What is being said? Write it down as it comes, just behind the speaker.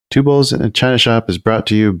Two Bulls in a China Shop is brought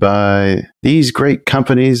to you by these great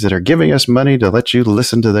companies that are giving us money to let you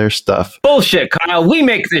listen to their stuff. Bullshit, Kyle. We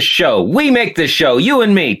make this show. You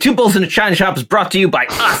and me. Two Bulls in a China Shop is brought to you by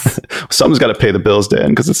us. Someone's got to pay the bills, Dan,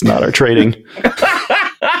 because it's not our trading.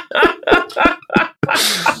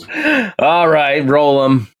 All right, roll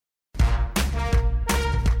them.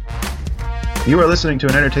 You are listening to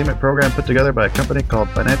an entertainment program put together by a company called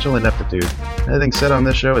Financial Ineptitude. Anything said on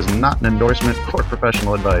this show is not an endorsement or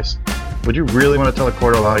professional advice. Would you really want to tell a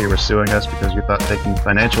court of law you were suing us because you thought taking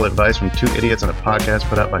financial advice from two idiots on a podcast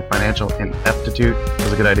put out by Financial Ineptitude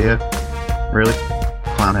was a good idea? Really?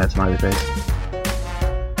 Clown hat, smiley face.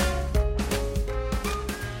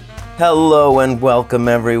 Hello and welcome,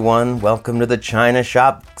 everyone. Welcome to the China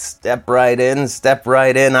Shop. Step right in.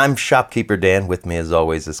 I'm Shopkeeper Dan. With me, as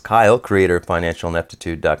always, is Kyle, creator of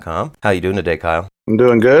FinancialIneptitude.com. How you doing today, Kyle? I'm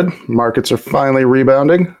doing good. Markets are finally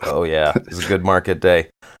rebounding. Oh, yeah. It's a good market day.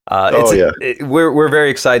 We're very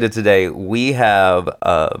excited today. We have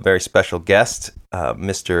a very special guest,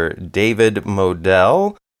 Mr. David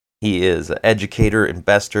Modell. He is an educator,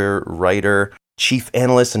 investor, writer, Chief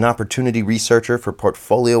Analyst and Opportunity Researcher for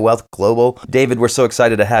Portfolio Wealth Global. David, we're so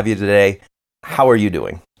excited to have you today. How are you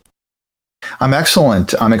doing? I'm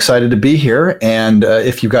excellent. I'm excited to be here. And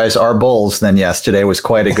if you guys are bulls, then yes, today was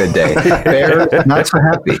quite a good day. Bear, not so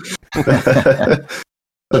happy.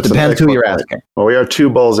 It depends who you're asking. Well, we are two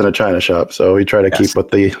bulls in a China shop, so we try to keep with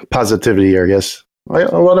the positivity here, I guess. I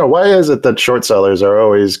wonder, why is it that short sellers are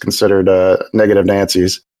always considered negative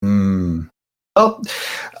Nancy's?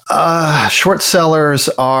 Short sellers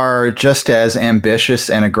are just as ambitious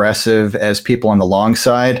and aggressive as people on the long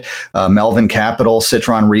side. Melvin Capital,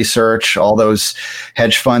 Citron Research, all those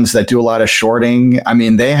hedge funds that do a lot of shorting. I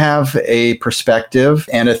mean, they have a perspective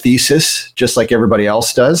and a thesis, just like everybody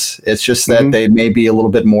else does. It's just that they may be a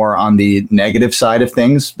little bit more on the negative side of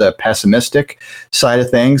things, the pessimistic side of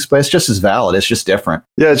things, but it's just as valid. It's just different.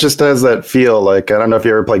 Yeah, it just has that feel like, I don't know if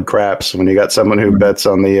you ever played craps, when you got someone who bets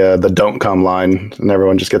on the don't come line and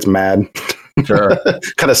everyone just gets mad. Sure.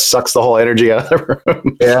 Kind of sucks the whole energy out of the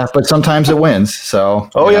room. Yeah, but sometimes it wins. So.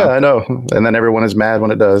 Yeah, I know. And then everyone is mad when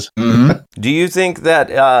it does. Mm-hmm. Do you think that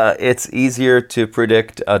it's easier to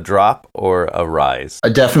predict a drop or a rise?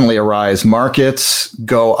 Definitely a rise. Markets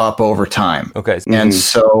go up over time. Okay. And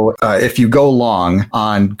so if you go long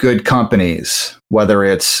on good companies, whether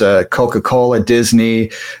it's Coca-Cola, Disney,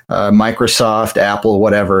 Microsoft, Apple,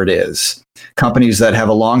 whatever it is, companies that have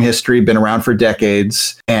a long history, been around for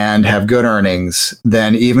decades, and have good earnings,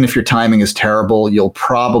 then even if your timing is terrible, you'll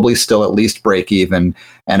probably still at least break even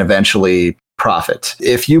and eventually profit.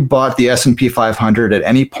 If you bought the S&P 500 at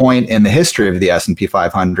any point in the history of the S&P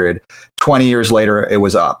 500, 20 years later, it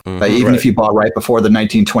was up. Even if you bought right before the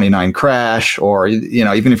 1929 crash, or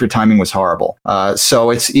even if your timing was horrible. So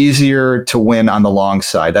it's easier to win on the long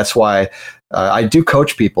side. That's why I do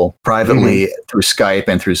coach people privately through Skype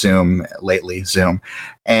and through Zoom, lately Zoom.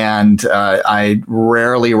 And I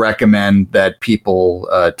rarely recommend that people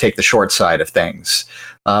take the short side of things.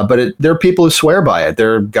 But there are people who swear by it.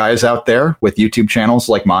 There are guys out there with YouTube channels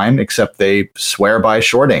like mine, except they swear by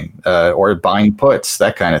shorting or buying puts,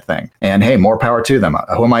 that kind of thing. And hey, more power to them.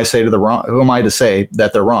 Who am I to say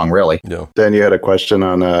that they're wrong, really? No. Dan, you had a question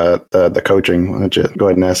on the coaching. Why don't you go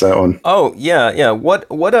ahead and ask that one? Oh, yeah. What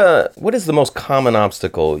is the most common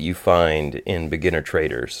obstacle you find in beginner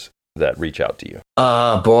traders that reach out to you?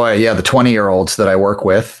 The 20-year-olds that I work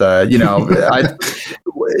with,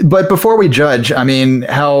 but before we judge, I mean,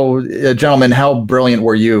 gentlemen, how brilliant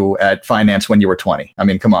were you at finance when you were 20? I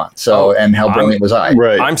mean, come on. So, and how brilliant was I?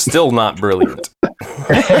 Right. I'm still not brilliant.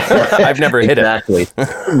 I've never hit it. Exactly.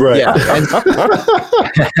 Right. Yeah.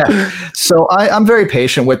 So I'm very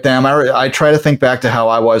patient with them. I try to think back to how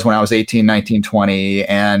I was when I was 18, 19, 20.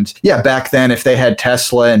 And yeah, back then, if they had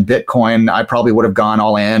Tesla and Bitcoin, I probably would have gone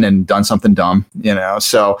all in and done something dumb,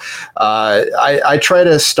 So I try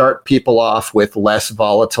to start people off with less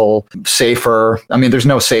volatile, safer. I mean, there's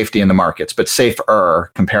no safety in the markets, but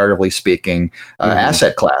safer, comparatively speaking,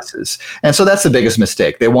 asset classes. And so that's the biggest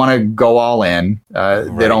mistake. They want to go all in.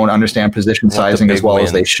 They don't understand position sizing as well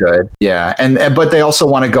as they should. Yeah. But they also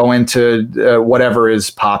want to go into whatever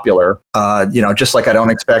is popular. Just like I don't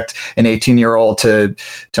expect an 18-year-old to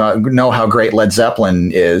know how great Led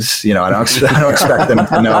Zeppelin is. I don't expect them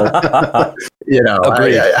to know,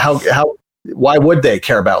 why would they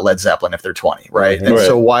care about Led Zeppelin if they're 20, right? And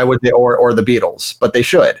so why would they, or the Beatles, but they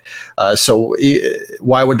should. So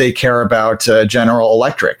why would they care about General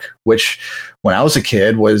Electric, which when I was a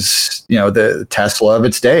kid was, the Tesla of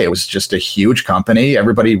its day. It was just a huge company.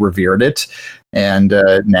 Everybody revered it. And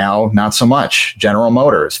now, not so much. General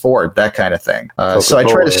Motors, Ford, that kind of thing. So I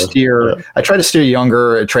try to steer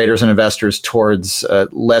younger traders and investors towards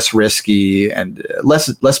less risky and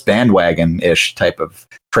less bandwagon-ish type of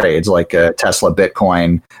trades, like Tesla,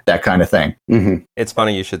 Bitcoin, that kind of thing. Mm-hmm. It's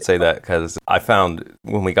funny you should say that, because I found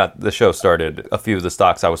when we got the show started, a few of the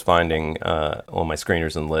stocks I was finding on my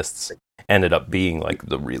screeners and lists ended up being like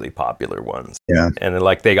the really popular ones. Yeah. And then,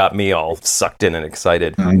 like, they got me all sucked in and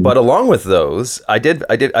excited. But along with those, I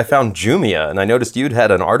found Jumia, and I noticed you'd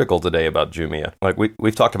had an article today about Jumia. Like,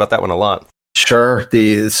 we've talked about that one a lot. Sure.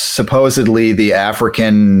 Supposedly the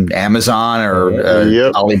African Amazon or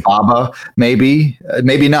Alibaba, maybe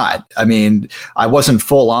not. I mean, I wasn't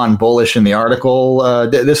full on bullish in the article.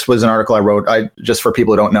 This was an article I wrote. Just for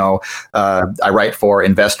people who don't know, I write for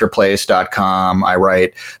investorplace.com. I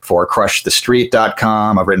write for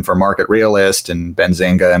crushthestreet.com. I've written for Market Realist and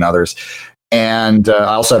Benzinga and others. And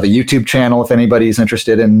I also have a YouTube channel if anybody's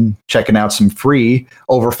interested in checking out some free,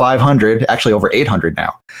 over 500, actually over 800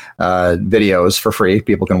 now, videos for free.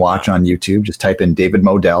 People can watch on YouTube. Just type in David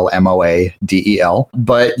Modell, Moadel.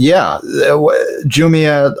 But yeah,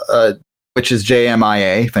 Jumia, which is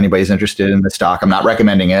JMIA, if anybody's interested in the stock. I'm not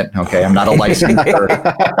recommending it, okay? I'm not a licensed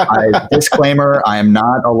disclaimer, I am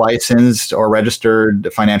not a licensed or registered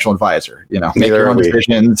financial advisor. Make your own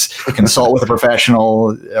decisions, consult with a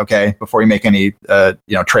professional, okay, before you make any,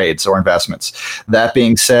 trades or investments. That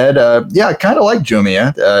being said, I kind of like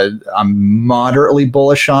Jumia. I'm moderately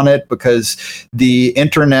bullish on it because the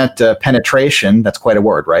internet penetration, that's quite a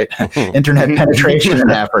word, right? Internet penetration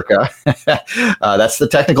in Africa, that's the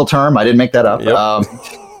technical term. I didn't make that up. Yep.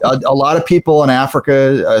 A lot of people in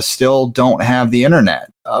Africa still don't have the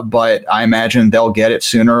internet, but I imagine they'll get it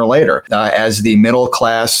sooner or later. As the middle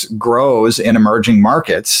class grows in emerging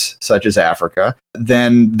markets, such as Africa,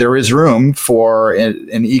 then there is room for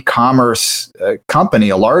an e-commerce company,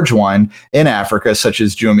 a large one in Africa, such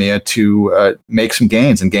as Jumia, to make some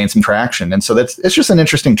gains and gain some traction. And so it's just an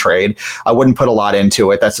interesting trade. I wouldn't put a lot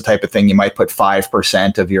into it. That's the type of thing you might put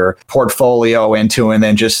 5% of your portfolio into and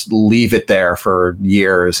then just leave it there for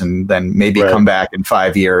years and then maybe come back in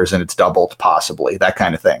 5 years and it's doubled possibly, that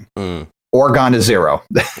kind of thing. Or gone to zero.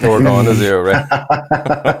 Or gone to zero, right?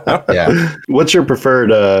 Yeah. What's your preferred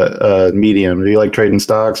medium? Do you like trading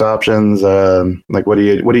stocks, options? Like, what do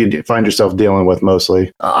you find yourself dealing with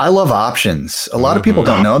mostly? I love options. A lot of people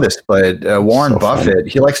don't know this, but Warren Buffett,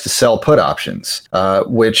 he likes to sell put options,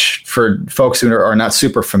 which for folks who are not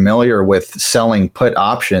super familiar with selling put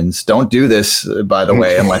options, don't do this, by the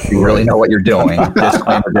way, unless you really know what you're doing.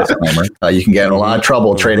 Disclaimer. You can get in a lot of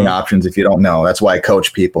trouble trading options if you don't know. That's why I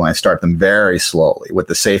coach people and I start them very slowly with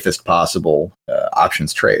the safest possible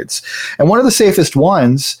options trades. And one of the safest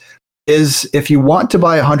ones is if you want to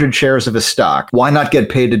buy 100 shares of a stock, why not get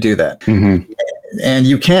paid to do that? Mm-hmm. And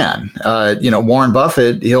you can. Warren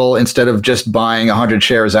Buffett, he'll, instead of just buying 100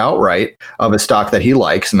 shares outright of a stock that he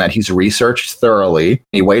likes and that he's researched thoroughly,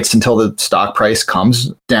 he waits until the stock price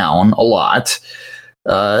comes down a lot.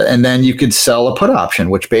 And then you could sell a put option,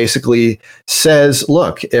 which basically says,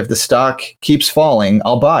 look, if the stock keeps falling,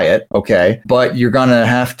 I'll buy it. Okay. But you're going to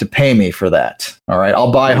have to pay me for that. All right.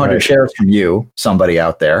 I'll buy 100 shares from you, somebody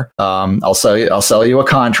out there. I'll sell you a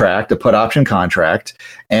contract, a put option contract.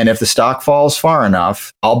 And if the stock falls far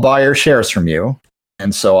enough, I'll buy your shares from you.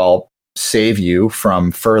 And so I'll save you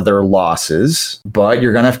from further losses, but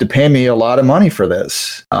you're going to have to pay me a lot of money for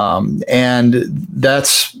this. And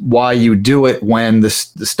that's why you do it when the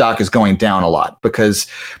stock is going down a lot, because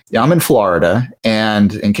I'm in Florida.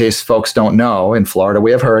 And in case folks don't know, in Florida,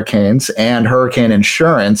 we have hurricanes, and hurricane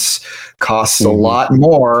insurance costs a lot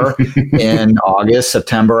more in August,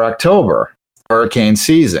 September, October, hurricane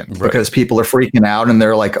season, because people are freaking out and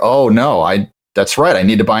they're like, oh no, that's right, I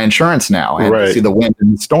need to buy insurance now. I have to see the wind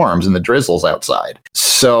and the storms and the drizzles outside.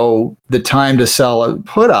 So the time to sell a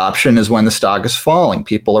put option is when the stock is falling.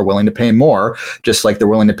 People are willing to pay more, just like they're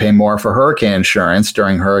willing to pay more for hurricane insurance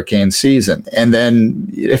during hurricane season. And then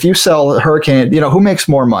if you sell hurricane, who makes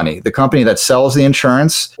more money? The company that sells the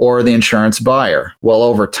insurance or the insurance buyer? Well,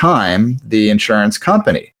 over time, the insurance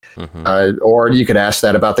company. Mm-hmm. Or you could ask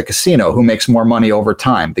that about the casino. Who makes more money over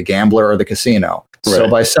time, the gambler or the casino? Right. So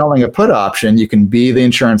by selling a put option, you can be the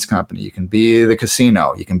insurance company, you can be the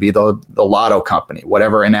casino, you can be the lotto company,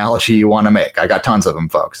 whatever analogy you want to make. I got tons of them,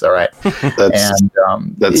 folks. All right.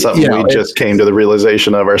 That's something we just came to the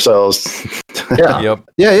realization of ourselves. Yeah.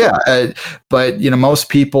 Yep. But most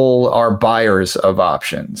people are buyers of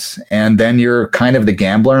options, and then you're kind of the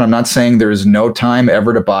gambler. And I'm not saying there's no time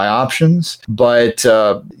ever to buy options, but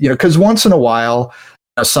because once in a while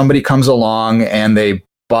somebody comes along and they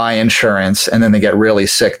buy insurance, and then they get really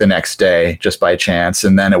sick the next day just by chance.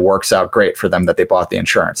 And then it works out great for them that they bought the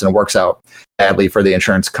insurance, and it works out badly for the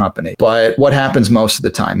insurance company. But what happens most of the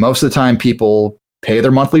time? Most of the time, people pay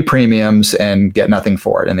their monthly premiums and get nothing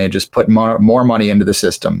for it. And they just put more money into the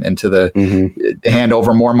system, into the hand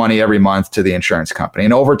over more money every month to the insurance company.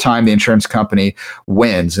 And over time, the insurance company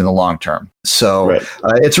wins in the long term. So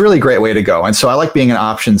it's a really great way to go. And so I like being an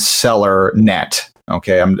option seller net.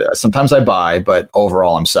 Okay, sometimes I buy, but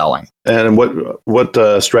overall I'm selling. And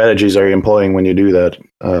what strategies are you employing when you do that?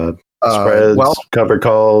 Spreads, covered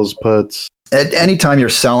calls, puts? At any time you're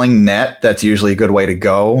selling net, that's usually a good way to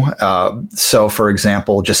go. So, for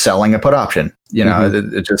example, just selling a put option,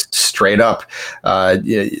 it just straight up,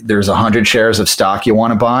 there's 100 shares of stock you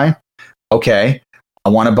want to buy. Okay, I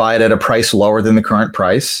want to buy it at a price lower than the current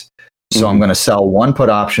price. So I'm going to sell one put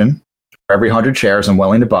option for every 100 shares I'm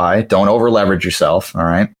willing to buy. Don't over leverage yourself. All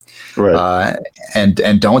right. Right.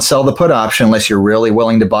 And don't sell the put option unless you're really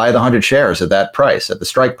willing to buy the 100 shares at that price, at the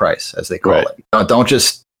strike price, as they call it. Don't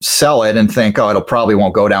just sell it and think, it probably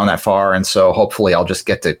won't go down that far, and so hopefully I'll just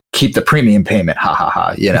get to keep the premium payment. Ha ha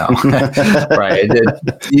ha. Right?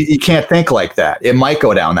 You can't think like that. It might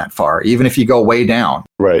go down that far, even if you go way down.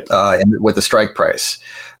 Right. With the strike price,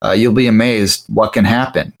 you'll be amazed what can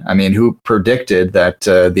happen. I mean, who predicted that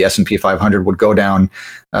the S&P 500 would go down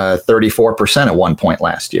 34% at one point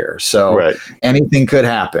last year? So anything could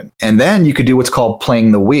happen, and then you could do what's called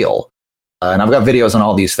playing the wheel. And I've got videos on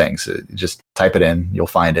all these things. Just type it in, you'll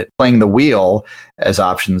find it. Playing the wheel, as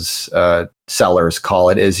options sellers call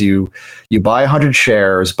it, is you buy 100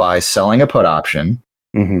 shares by selling a put option.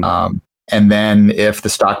 And then if the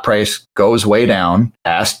stock price goes way down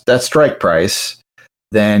past that strike price,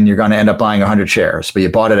 then you're going to end up buying 100 shares. But you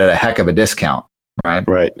bought it at a heck of a discount, right?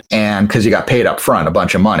 Right. And because you got paid up front a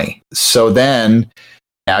bunch of money. So then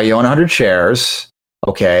now you own 100 shares.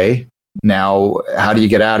 Okay. Now, how do you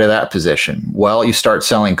get out of that position? Well, you start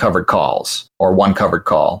selling covered calls, or one covered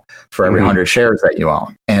call for every 100 shares that you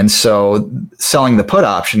own. And so selling the put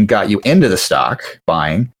option got you into the stock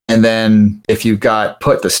buying. And then if you've got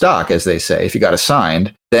put the stock, as they say, if you got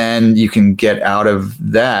assigned, then you can get out of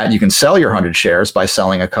that. You can sell your 100 shares by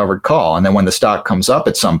selling a covered call. And then when the stock comes up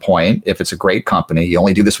at some point, if it's a great company, you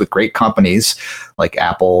only do this with great companies like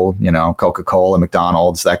Apple, Coca-Cola,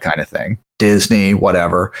 McDonald's, that kind of thing. Disney,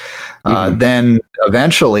 whatever. Then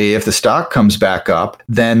eventually, if the stock comes back up,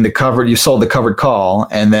 then you sold the covered call,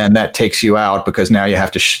 and then that takes you out because now you have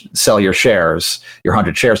to sell your shares, your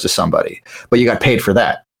 100 shares to somebody. But you got paid for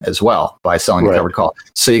that as well by selling the covered call.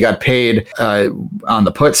 So you got paid on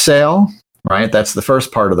the put sale, right? That's the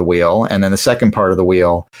first part of the wheel. And then the second part of the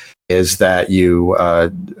wheel is that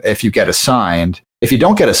if you get assigned, if you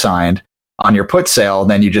don't get assigned, on your put sale,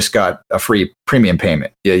 then you just got a free premium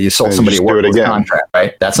payment. You sold somebody a worthless contract,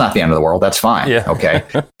 right? That's not the end of the world. That's fine. Yeah. Okay.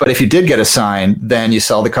 But if you did get assigned, then you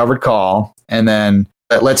sell the covered call, and then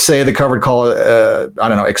let's say the covered call,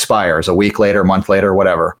 expires a week later, a month later,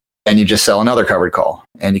 whatever, and you just sell another covered call,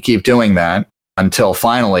 and you keep doing that until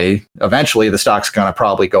eventually the stock's going to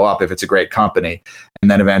probably go up if it's a great company. And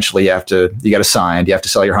then eventually you get assigned, you have to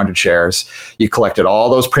sell your 100 shares. You collected all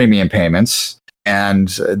those premium payments. And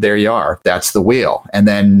there you are. That's the wheel. And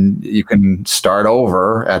then you can start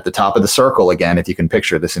over at the top of the circle again, if you can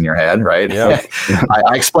picture this in your head, right? Yeah.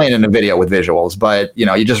 I explain it in a video with visuals, but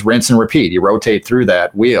you just rinse and repeat. You rotate through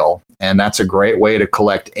that wheel, and that's a great way to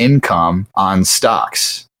collect income on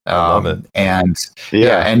stocks. Love it. And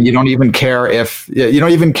and you don't even care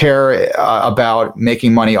about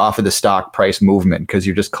making money off of the stock price movement, because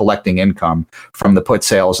you're just collecting income from the put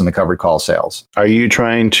sales and the covered call sales. Are you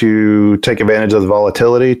trying to take advantage of the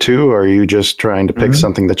volatility too, or are you just trying to pick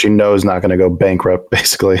something that is not going to go bankrupt,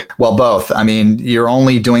 basically? Well, both. I mean, you're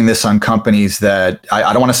only doing this on companies that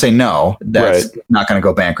I don't want to say that's not going to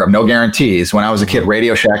go bankrupt. No guarantees. When I was a kid,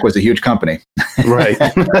 Radio Shack was a huge company. Right.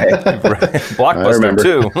 Blockbuster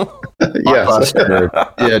too.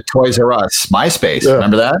 Blockbuster, Toys R Us, MySpace. Yeah.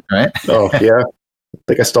 Remember that, right? Oh, yeah. I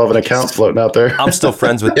think I still have an account floating out there. I'm still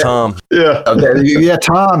friends with Tom. Yeah. Okay. Yeah,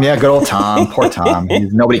 Tom. Yeah, good old Tom. Poor Tom.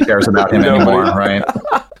 Nobody cares about him anymore, right?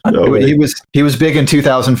 He was big in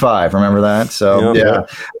 2005. Remember that? So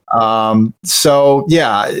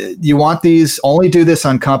you want these. Only do this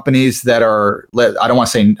on companies that are, I don't want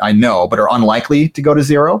to say I know, but are unlikely to go to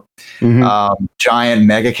zero. Giant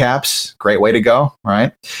mega caps, great way to go,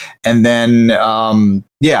 right? And then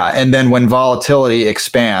and then when volatility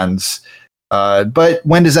expands. But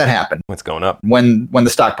when does that happen? What's going up? When the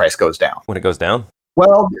stock price goes down. When it goes down?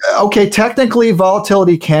 Well, okay, technically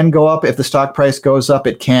volatility can go up. If the stock price goes up,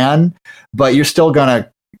 it can, but you're still going to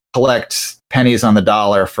collect pennies on the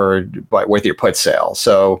dollar with your put sale.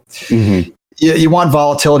 So Mm-hmm. you want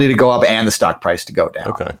volatility to go up and the stock price to go down.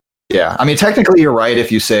 Okay. Yeah. I mean, technically you're right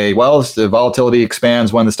if you say, well, the volatility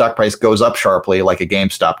expands when the stock price goes up sharply, like a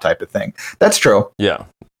GameStop type of thing. That's true. Yeah.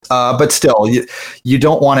 But still, you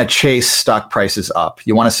don't want to chase stock prices up.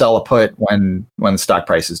 You want to sell a put when the stock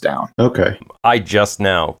price is down. Okay. I just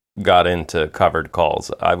now got into covered calls.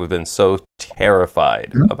 I've been so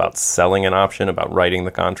terrified about selling an option, about writing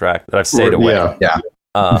the contract, that I've stayed away. Yeah.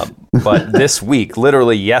 But this week,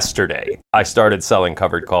 literally yesterday, I started selling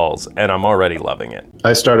covered calls, and I'm already loving it.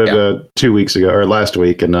 I started 2 weeks ago or last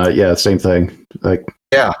week, and same thing. Like,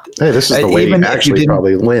 Yeah. hey, this is the way Even you if you actually didn't-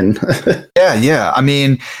 probably win. Yeah. I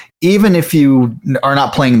mean, even if you are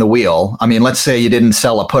not playing the wheel, I mean, let's say you didn't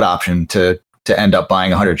sell a put option to end up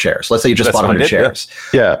buying 100 shares. Let's say you just That's bought what I 100 did, yeah. shares.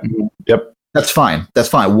 Yeah. Yep. That's fine.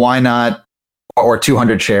 Why not? Or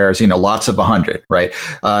 200 shares, lots of 100, right?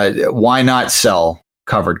 Why not sell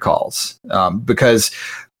covered calls? Because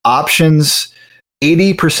options,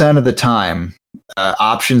 80% of the time,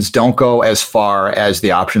 options don't go as far as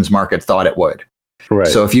the options market thought it would. Right.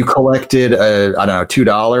 So if you collected,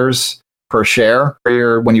 $2 per share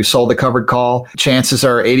when you sold the covered call, chances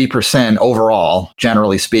are 80% overall,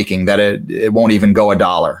 generally speaking, that it won't even go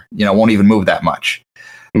 $1. Won't even move that much.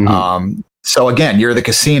 Mhm. So again, you're the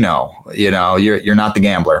casino. You're not the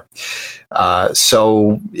gambler.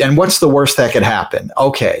 And what's the worst that could happen?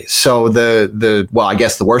 Okay, so I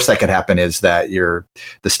guess the worst that could happen is that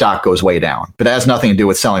the stock goes way down, but that has nothing to do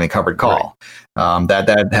with selling the covered call. Right.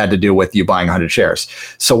 That had to do with you buying 100 shares.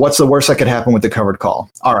 So what's the worst that could happen with the covered call?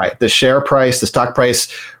 All right, the stock price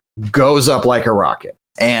goes up like a rocket.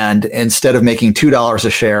 And instead of making $2 a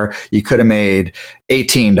share, you could have made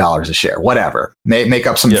 $18 a share, whatever. Make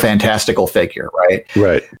up some fantastical figure, right?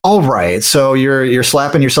 Right. All right. So you're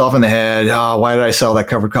slapping yourself in the head. Oh, why did I sell that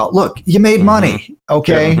covered call? Look, you made money.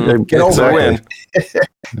 Okay. Yeah, Get over it.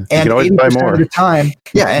 And can always buy 80% more. of the time,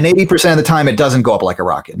 and 80% of the time, it doesn't go up like a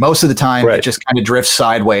rocket. Most of the time, Right. it just kind of drifts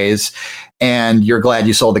sideways, and you're glad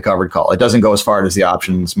you sold the covered call. It doesn't go as far as the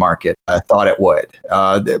options market thought it would.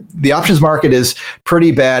 The options market is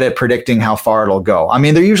pretty bad at predicting how far it'll go. I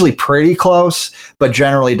mean, they're usually pretty close, but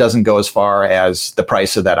generally doesn't go as far as the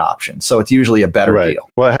price of that option. So it's usually a better Right. deal.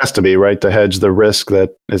 Well, it has to be, right, to hedge the risk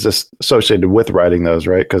that is associated with writing those,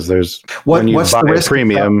 right? Because when you what's buy the a risk?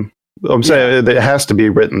 premium, I'm saying it has to be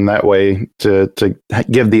written that way to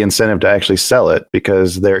give the incentive to actually sell it,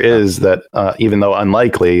 because there is that, even though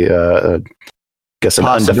unlikely, guess an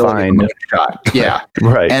Possibility of a undefined. moonshot. Yeah.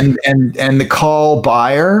 Right. And the call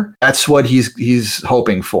buyer, that's what he's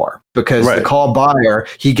hoping for, because the Right. call buyer,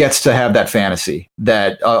 he gets to have that fantasy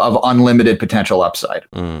that of unlimited potential upside.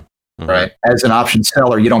 Right. As an option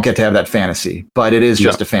seller, you don't get to have that fantasy, but it is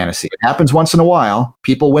just a fantasy. It happens once in a while.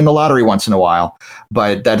 People win the lottery once in a while,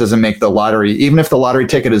 but that doesn't make the lottery, even if the lottery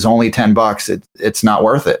ticket is only $10, it's not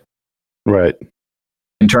worth it Right.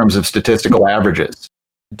 in terms of statistical averages.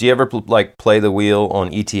 Do you ever play the wheel on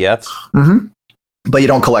ETFs? Mm-hmm. But you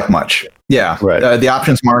don't collect much. Yeah. Right. The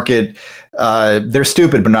options market, they're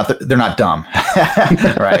stupid, but they're not dumb.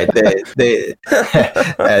 Right. They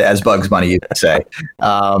as Bugs Bunny used to say,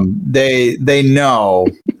 they know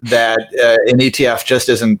that an ETF just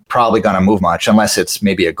isn't probably going to move much unless it's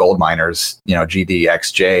maybe a gold miners,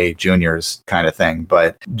 GDXJ juniors kind of thing.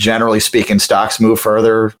 But generally speaking, stocks move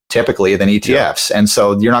further typically than ETFs. And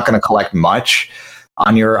so you're not going to collect much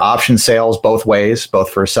on your option sales both ways, both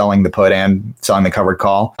for selling the put and selling the covered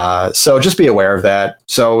call. So just be aware of that.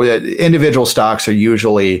 So individual stocks are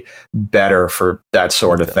usually better for that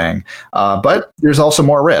sort of thing. But there's also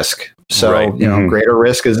more risk. So, greater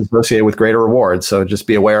risk is associated with greater reward. So just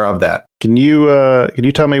be aware of that. Can you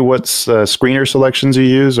tell me what screener selections you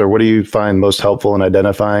use, or what do you find most helpful in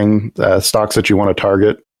identifying stocks that you want to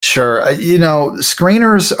target? Sure.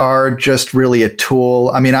 Screeners are just really a tool.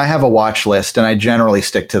 I mean, I have a watch list and I generally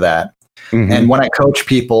stick to that. Mm-hmm. And when I coach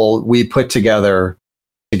people, we put together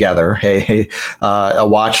a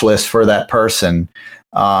watch list for that person,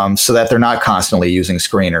 so that they're not constantly using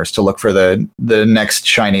screeners to look for the next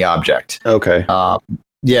shiny object. Okay.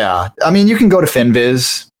 Yeah. I mean, you can go to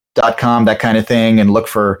finviz.com, that kind of thing, and look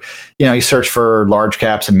for, you search for large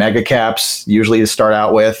caps and mega caps, usually to start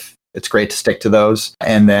out with. it's great to stick to those.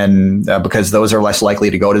 And then because those are less likely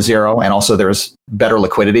to go to zero. And also there's better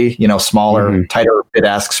liquidity, smaller, tighter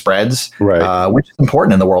bid-ask spreads, Right. which is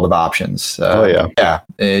important in the world of options.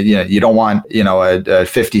 You don't want, a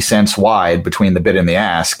 50 cents wide between the bid and the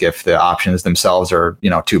ask if the options themselves are,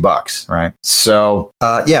 $2, right? So,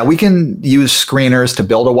 we can use screeners to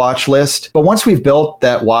build a watch list. But once we've built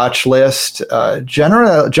that watch list,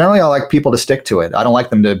 generally I like people to stick to it. I don't like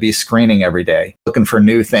them to be screening every day, looking for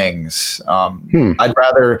new things. I'd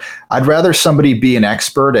rather somebody be an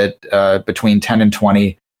expert at between 10 and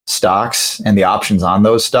 20 stocks and the options on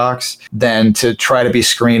those stocks than to try to be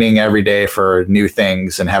screening every day for new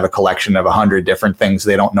things and have a collection of 100 different things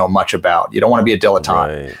they don't know much about. You don't want to be a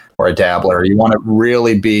dilettante or a dabbler. You want to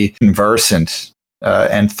really be conversant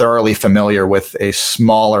and thoroughly familiar with a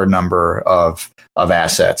smaller number of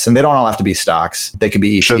assets. And they don't all have to be stocks. They could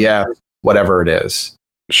be ETF, whatever it is.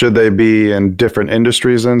 Should they be in different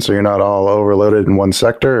industries then, so you're not all overloaded in one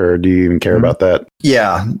sector, or do you even care about that?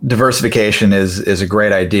 Yeah, diversification is a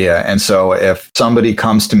great idea. And so if somebody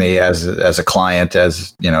comes to me as a client,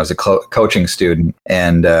 as a coaching student,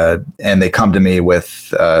 and they come to me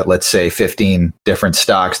with let's say 15 different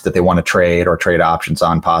stocks that they want to trade or trade options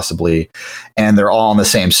on possibly, and they're all in the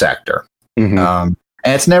same sector. And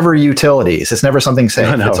it's never utilities. It's never something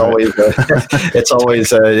safe. It's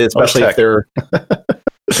always especially if they're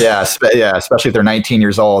especially if they're 19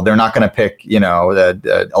 years old, they're not going to pick,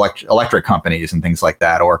 electric companies and things like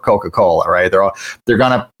that, or Coca-Cola, right? They're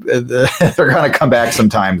going to come back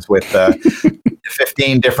sometimes with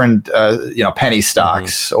 15 different, penny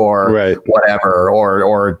stocks or whatever,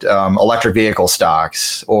 or electric vehicle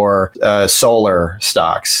stocks or solar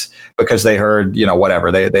stocks. Because they heard,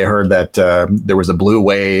 whatever. They heard that there was a blue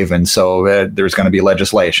wave, and so there's going to be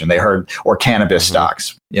legislation. They heard, or cannabis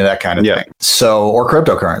stocks, that kind of thing. So, or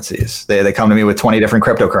cryptocurrencies. They come to me with 20 different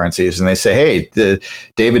cryptocurrencies, and they say, "Hey,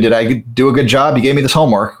 David, did I do a good job? You gave me this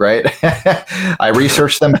homework, right? I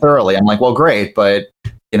researched them thoroughly." I'm like, "Well, great, but."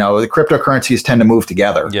 The cryptocurrencies tend to move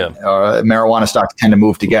together. Marijuana stocks tend to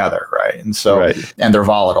move together, right? And so, and they're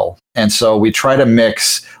volatile. And so we try to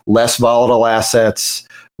mix less volatile assets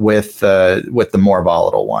with the more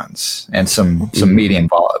volatile ones, and some medium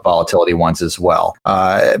volatility ones as well,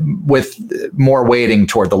 with more weighting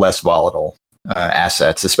toward the less volatile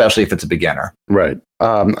assets, especially if it's a beginner. Right.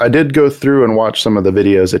 I did go through and watch some of the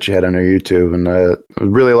videos that you had on your YouTube, and I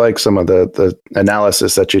really like some of the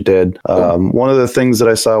analysis that you did. One of the things that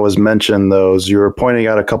I saw was mention those. You were pointing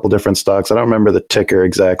out a couple different stocks. I don't remember the ticker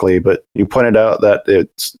exactly, but you pointed out that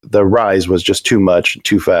the rise was just too much,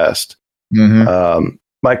 too fast.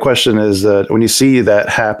 My question is that when you see that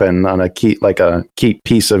happen on a key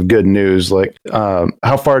piece of good news,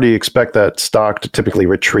 how far do you expect that stock to typically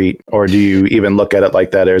retreat, or do you even look at it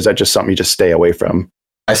like that, or is that just something you just stay away from?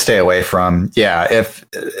 I stay away from. Yeah,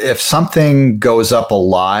 if something goes up a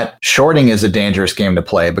lot, shorting is a dangerous game to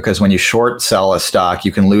play, because when you short sell a stock,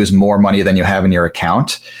 you can lose more money than you have in your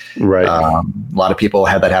account. Right. A lot of people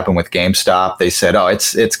had that happen with GameStop. They said, "Oh,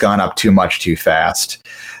 it's gone up too much too fast."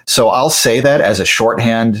 So I'll say that as a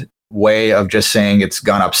shorthand way of just saying it's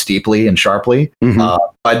gone up steeply and sharply.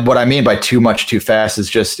 But what I mean by too much too fast is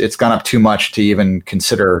just it's gone up too much to even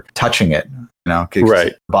consider touching it.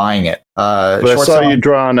 Buying it. But I saw you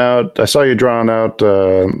drawing out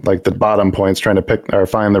like the bottom points, trying to pick or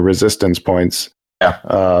find the resistance points. Yeah.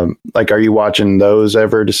 Are you watching those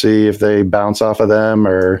ever to see if they bounce off of them,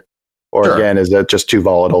 or sure. Again, is that just too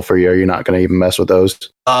volatile for you? You're not going to even mess with those?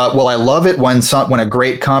 Well, I love it when a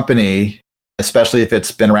great company, especially if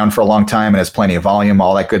it's been around for a long time and has plenty of volume,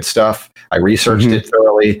 all that good stuff. I researched it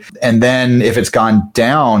thoroughly. And then if it's gone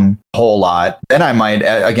down a whole lot, then I might,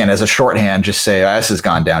 again, as a shorthand, just say, this has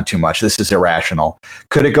gone down too much. This is irrational.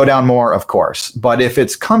 Could it go down more? Of course. But if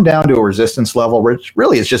it's come down to a resistance level, which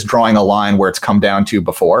really is just drawing a line where it's come down to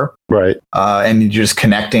before. Right. And you're just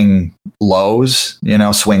connecting lows,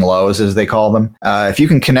 swing lows as they call them. If you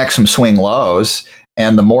can connect some swing lows,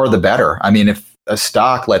 and the more the better. I mean, if a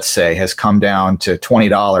stock, let's say, has come down to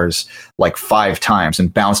 $20 like 5 times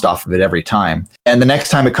and bounced off of it every time, and the next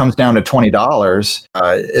time it comes down to $20,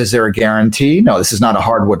 is there a guarantee? No, this is not a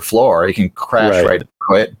hardwood floor. You can crash right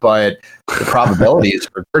through it, but the probabilities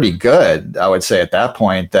are pretty good, I would say, at that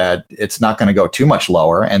point, that it's not going to go too much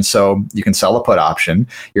lower. And so you can sell a put option.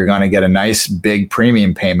 You're going to get a nice big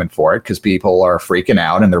premium payment for it, because people are freaking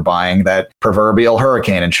out and they're buying that proverbial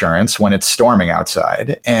hurricane insurance when it's storming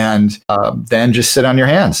outside. And then just sit on your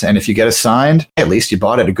hands. And if you get assigned, at least you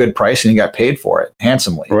bought at a good price and you got paid for it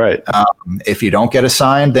handsomely. Right. If you don't get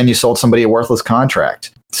assigned, then you sold somebody a worthless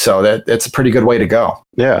contract. So that's a pretty good way to go.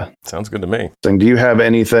 Yeah. Sounds good to me. Do you have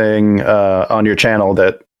anything on your channel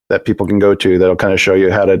that that people can go to that'll kind of show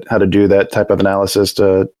you how to do that type of analysis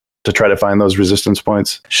to try to find those resistance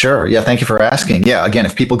points? Sure. Yeah. Thank you for asking. Yeah. Again,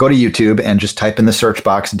 if people go to YouTube and just type in the search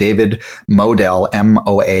box, David Moadel,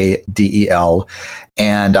 Moadel,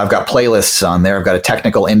 and I've got playlists on there. I've got a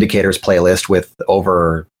technical indicators playlist with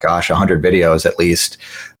over, 100 videos at least,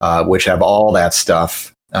 which have all that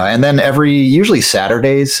stuff. And then usually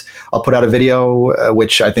Saturdays, I'll put out a video,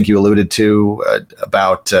 which I think you alluded to,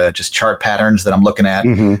 about just chart patterns that I'm looking at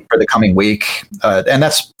for the coming week. And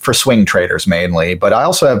that's for swing traders mainly. But I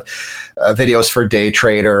also have videos for day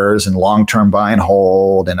traders and long-term buy and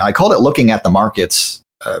hold. And I called it Looking at the Markets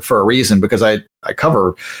for a reason, because I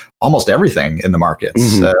cover almost everything in the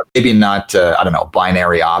markets. Maybe not,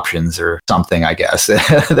 binary options or something, I guess.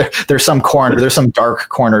 There's some dark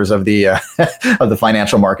corners of the of the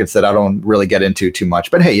financial markets that I don't really get into too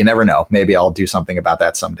much. But hey, you never know. Maybe I'll do something about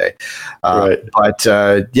that someday. Right. But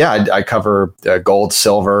I cover gold,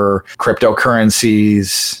 silver, cryptocurrencies,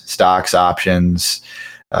 stocks, options,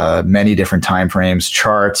 many different time frames,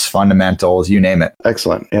 charts, fundamentals, you name it.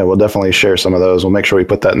 Excellent. Yeah, we'll definitely share some of those. We'll make sure we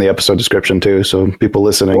put that in the episode description too, so people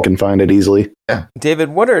listening can find it easily. Yeah. David,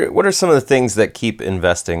 what are some of the things that keep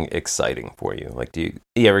investing exciting for you? Like, do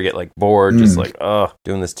you ever get like bored, just like, oh,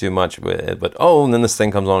 doing this too much, but and then this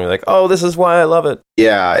thing comes along, you're like, oh, this is why I love it.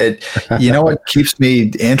 Yeah, what keeps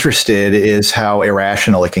me interested is how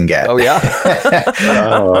irrational it can get. Oh yeah.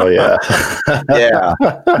 Oh yeah. Yeah.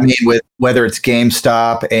 I mean, with whether it's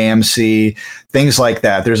GameStop, AMC, things like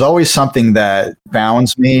that, there's always something that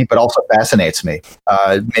bounds me, but also fascinates me.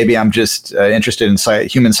 Maybe I'm just interested in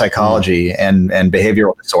human psychology and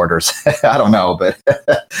behavioral disorders. I don't know, but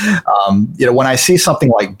when I see something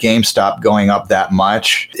like GameStop going up that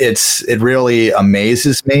much, it really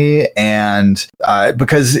amazes me. And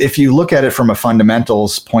because if you look at it from a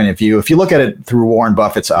fundamentals point of view, if you look at it through Warren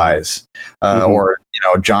Buffett's eyes, or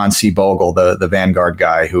John C. Bogle, the Vanguard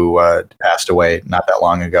guy who passed away not that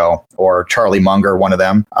long ago, or Charlie Munger, one of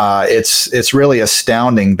them, it's really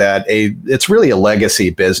astounding that it's really a legacy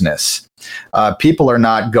business. People are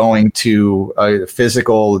not going to a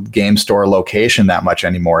physical game store location that much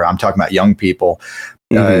anymore. I'm talking about young people.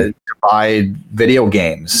 To buy video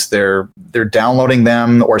games, they're downloading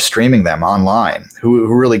them or streaming them online.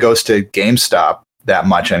 Who really goes to GameStop that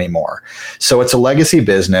much anymore? So it's a legacy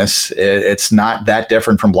business. It's not that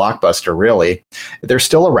different from Blockbuster, really. They're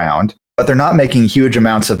still around, but they're not making huge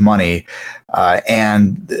amounts of money,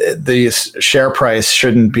 and the share price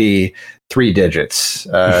shouldn't be 3 digits.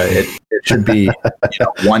 It should be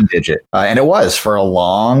 1 digit, and it was for a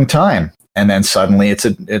long time. And then suddenly it's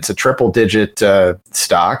a triple-digit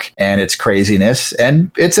stock, and it's craziness, and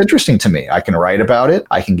it's interesting to me. I can write about it,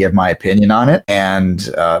 I can give my opinion on it, and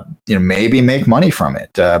maybe make money from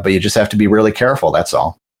it. But you just have to be really careful. That's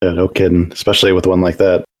all. Yeah, no kidding, especially with one like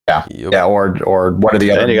that. Yeah, yeah. Or what are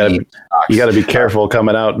the other? You got to be careful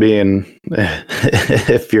coming out being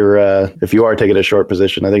if you are taking a short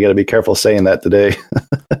position. I think you got to be careful saying that today.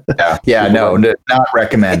 No, not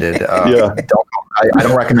recommended. I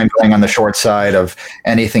don't recommend going on the short side of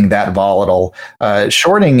anything that volatile.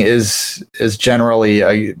 Shorting is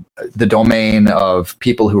generally the domain of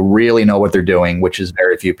people who really know what they're doing, which is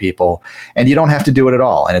very few people, and you don't have to do it at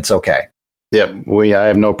all, and it's okay. Yep, I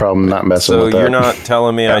have no problem not messing with that. So you're not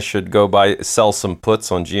telling me I should go sell some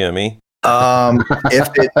puts on GME?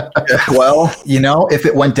 If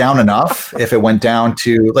it went down enough, if it went down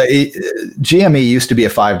to GME used to be a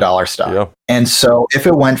 $5 stock, and so if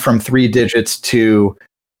it went from 3 digits to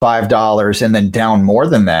 $5 and then down more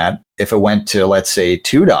than that, if it went to, let's say,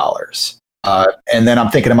 $2, and then I'm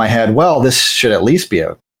thinking in my head, well, this should at least be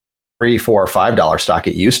a $3, $4, $5 stock.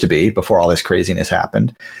 It used to be before all this craziness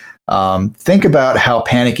happened. Think about how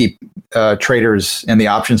panicky traders in the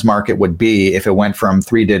options market would be if it went from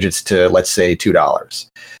 3 digits to, let's say, $2.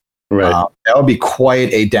 Right. That would be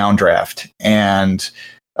quite a downdraft. And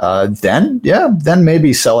then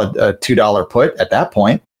maybe sell a $2 put at that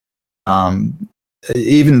point.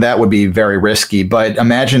 Even that would be very risky. But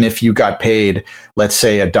imagine if you got paid, let's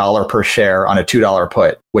say, $1 per share on a $2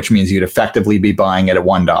 put, which means you'd effectively be buying it at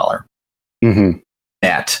 $1.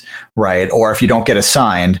 Net, right? Or if you don't get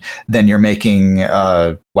assigned, then you're making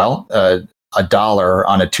 $1 on a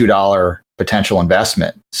 $2 potential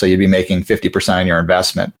investment. So you'd be making 50% on your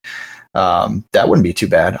investment. That wouldn't be too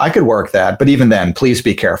bad. I could work that, but even then, please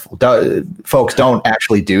be careful. Folks, don't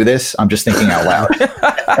actually do this. I'm just thinking out loud.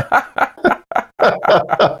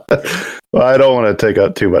 Well, I don't want to take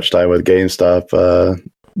up too much time with GameStop.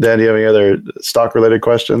 Dan, do you have any other stock-related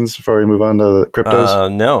questions before we move on to the cryptos?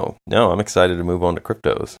 No, I'm excited to move on to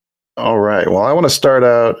cryptos. All right. Well, I want to start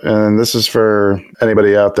out, and this is for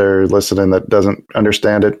anybody out there listening that doesn't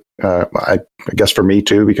understand it. I guess for me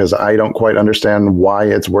too, because I don't quite understand why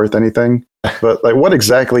it's worth anything. But like, what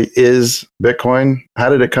exactly is Bitcoin? How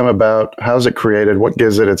did it come about? How's it created? What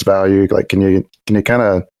gives it its value? Like, can you kind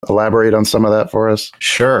of elaborate on some of that for us?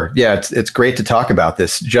 Sure. Yeah, it's great to talk about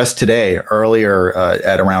this. Just today, earlier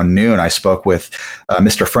at around noon, I spoke with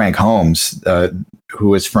Mr. Frank Holmes,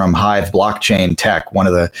 who is from Hive Blockchain Tech, one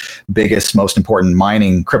of the biggest, most important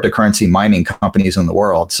cryptocurrency mining companies in the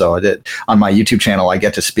world. So on my YouTube channel, I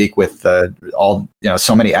get to speak with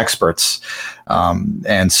so many experts.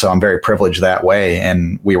 And so I'm very privileged that way.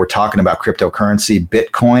 And we were talking about cryptocurrency,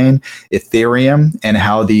 Bitcoin, Ethereum, and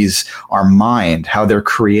how these are mined, how they're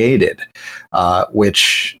created,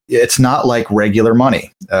 which it's not like regular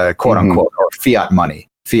money, quote unquote, or fiat money.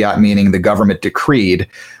 Fiat meaning the government decreed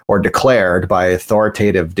or declared by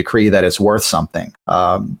authoritative decree that it's worth something.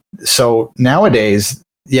 So nowadays,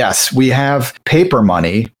 yes, we have paper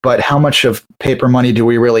money, but how much of paper money do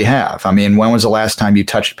we really have? I mean, when was the last time you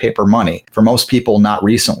touched paper money? For most people, not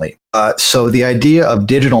recently. So the idea of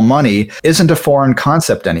digital money isn't a foreign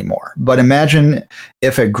concept anymore. But imagine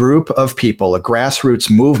if a group of people, a grassroots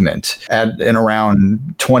movement in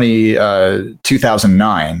around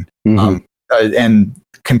 2009, and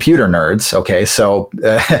computer nerds. Okay, so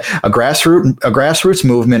a grassroots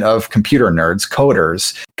movement of computer nerds,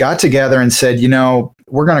 coders, got together and said,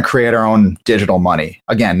 we're going to create our own digital money.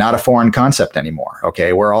 Again, not a foreign concept anymore.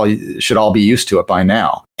 Okay, should all be used to it by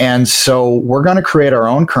now. And so we're going to create our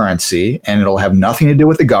own currency, and it'll have nothing to do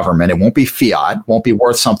with the government. It won't be fiat, won't be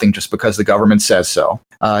worth something just because the government says so.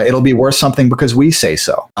 It'll be worth something because we say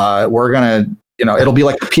so. We're going to, it'll be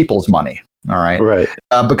like the people's money. All right. Right.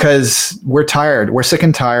 Because we're sick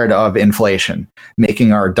and tired of inflation,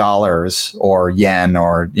 making our dollars or yen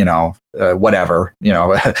or, whatever,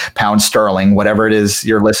 pound sterling, whatever it is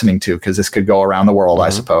you're listening to, because this could go around the world, I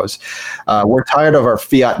suppose. We're tired of our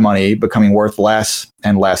fiat money becoming worth less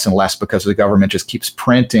and less and less because the government just keeps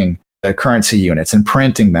printing the currency units and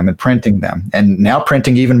printing them and now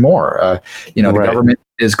printing even more. The government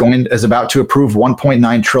is about to approve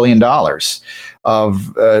 $1.9 trillion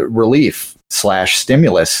of relief /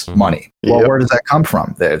 stimulus money. Well, where does that come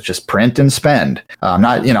from? They just print and spend. I'm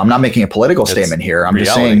not making a political statement here. I'm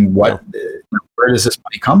just saying where does this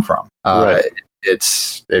money come from?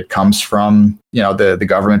 It comes from the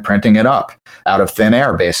government printing it up out of thin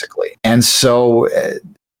air, basically. And so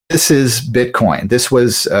this is Bitcoin. This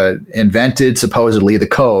was invented, supposedly, the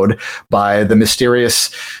code by the mysterious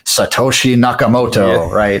Satoshi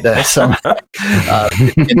Nakamoto, right?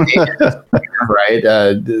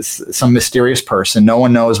 Some mysterious person. No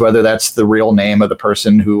one knows whether that's the real name of the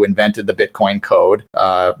person who invented the Bitcoin code,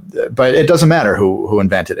 but it doesn't matter who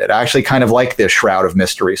invented it. I actually kind of like this shroud of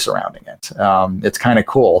mystery surrounding it. It's kind of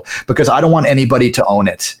cool because I don't want anybody to own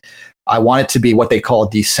it. I want it to be what they call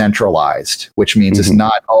decentralized, which means it's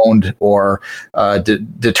not owned or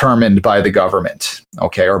determined by the government,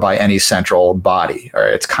 okay, or by any central body. Or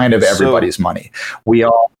it's kind of everybody's money. We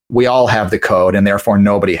all have the code, and therefore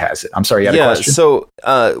nobody has it. I'm sorry, you had a question? So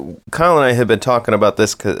Kyle and I had been talking about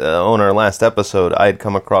this on our last episode. I had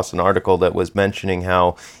come across an article that was mentioning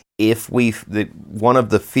how one of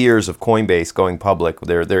the fears of Coinbase going public,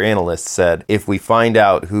 their analysts said, if we find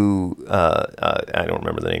out who, I don't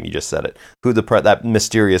remember the name, you just said it, who that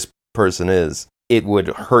mysterious person is, it would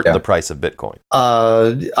hurt the price of Bitcoin.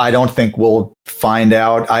 I don't think we'll find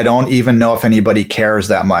out. I don't even know if anybody cares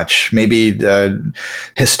that much. Maybe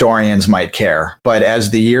historians might care. But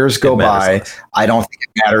as the years go by, I don't think it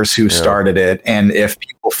matters who started it. And if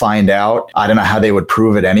people find out, I don't know how they would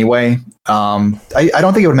prove it anyway. I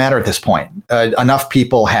don't think it would matter at this point. Enough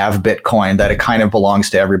people have Bitcoin that it kind of belongs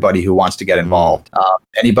to everybody who wants to get involved.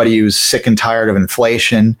 Anybody who's sick and tired of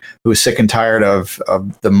inflation, who's sick and tired of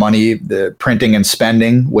the money, the printing and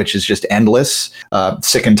spending, which is just endless,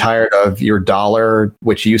 sick and tired of your dollar,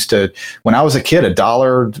 which used to, when I was a kid,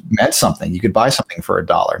 $1 meant something. You could buy something for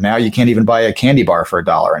 $1. Now you can't even buy a candy bar for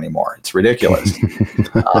 $1 anymore. It's ridiculous.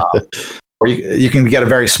 Or you can get a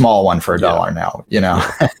very small one for $1 now,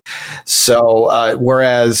 So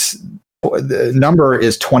whereas the number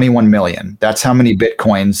is 21 million. That's how many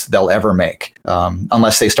Bitcoins they'll ever make,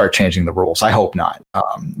 unless they start changing the rules. I hope not.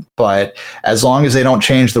 But as long as they don't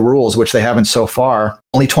change the rules, which they haven't so far,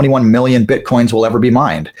 only 21 million Bitcoins will ever be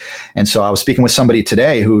mined. And so I was speaking with somebody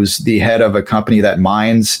today who's the head of a company that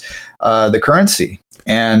mines the currency.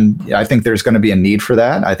 And I think there's going to be a need for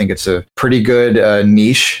that. I think it's a pretty good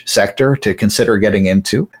niche sector to consider getting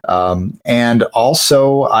into. And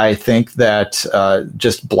also, I think that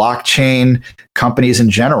just blockchain companies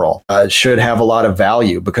in general should have a lot of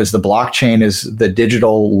value, because the blockchain is the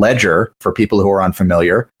digital ledger, for people who are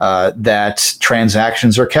unfamiliar, that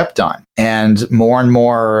transactions are kept on. And more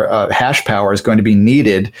hash power is going to be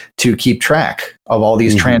needed to keep track of all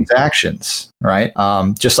these transactions, right?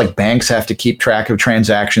 Just like banks have to keep track of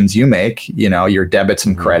transactions you make, your debits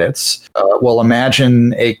and credits. Well,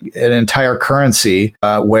 imagine an entire currency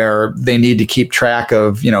where they need to keep track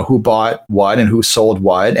of, who bought what and who sold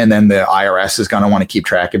what, and then the IRS is going to want to keep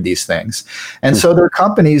track of these things. And so there are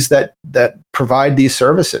companies that provide these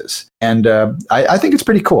services. And I think it's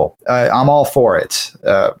pretty cool. I'm all for it.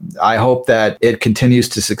 I hope that it continues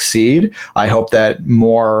to succeed. I hope that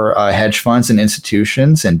more hedge funds and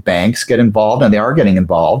institutions and banks get involved, and they are getting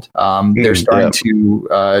involved. They're starting to,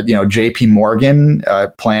 JP Morgan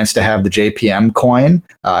plans to have the JPM coin.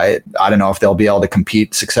 I don't know if they'll be able to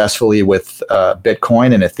compete successfully with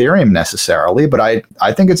Bitcoin and Ethereum necessarily, but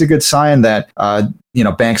I think it's a good sign that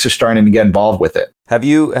banks are starting to get involved with it. Have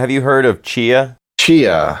you heard of Chia?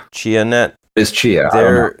 ChiaNet is Chia.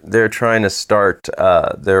 They're trying to start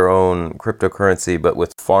their own cryptocurrency, but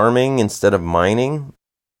with farming instead of mining.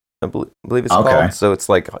 I believe it's called. So it's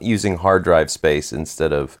like using hard drive space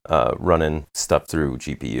instead of running stuff through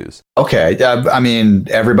GPUs. Okay. I mean,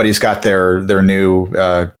 everybody's got their new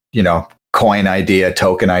coin idea,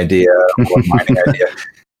 token idea, or mining idea.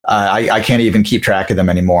 I can't even keep track of them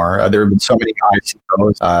anymore. There have been so many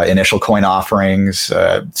ICOs, initial coin offerings.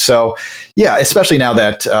 So, yeah, especially now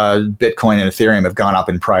that Bitcoin and Ethereum have gone up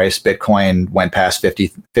in price. Bitcoin went past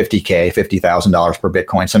 $50,000 per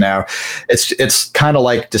Bitcoin. So now it's kind of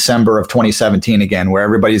like December of 2017 again, where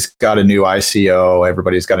everybody's got a new ICO,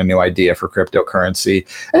 everybody's got a new idea for cryptocurrency.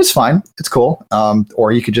 And it's fine. It's cool.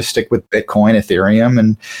 Or you could just stick with Bitcoin, Ethereum,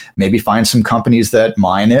 and maybe find some companies that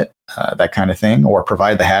mine it. That kind of thing, or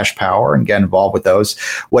provide the hash power and get involved with those.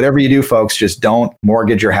 Whatever you do, folks, just don't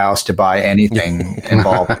mortgage your house to buy anything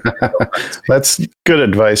involved. That's good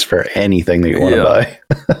advice for anything that you want to buy.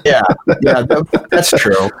 Yeah, that's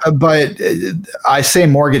true. But I say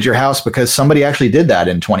mortgage your house because somebody actually did that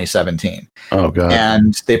in 2017. Oh, God.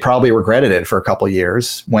 And they probably regretted it for a couple of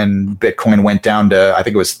years when Bitcoin went down to, I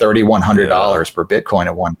think it was $3,100 per Bitcoin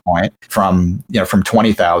at one point from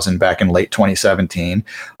 20,000 back in late 2017.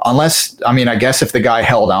 I guess if the guy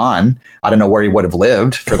held on, I don't know where he would have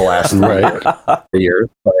lived for the last years.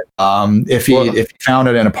 But if he found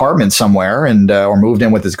an apartment somewhere and or moved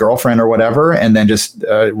in with his girlfriend or whatever, and then just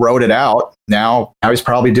wrote it out, now he's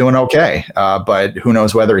probably doing okay. But who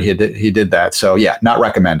knows whether he did that? So yeah, not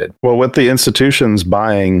recommended. Well, with the institutions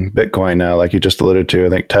buying Bitcoin now, like you just alluded to, I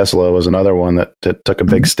think Tesla was another one that took a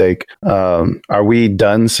big stake. Are we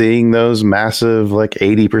done seeing those massive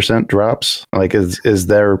 80% drops? Like, is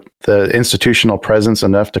there the institutional presence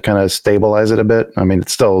enough to kind of stabilize it a bit? I mean,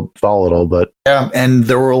 it's still volatile, but yeah, and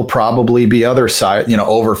there will probably be other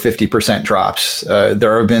over 50% drops.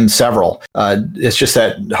 There have been several. It's just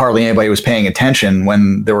that hardly anybody was paying attention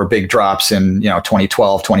when there were big drops in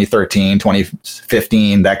 2012, 2013,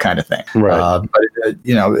 2015, that kind of thing. Right. But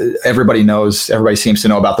everybody seems to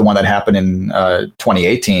know about the one that happened in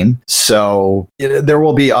 2018. So there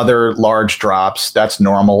will be other large drops. That's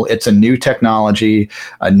normal. It's a new technology,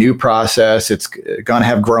 a new process. It's going to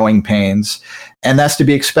have growing pains. And that's to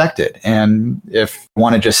be expected. And if you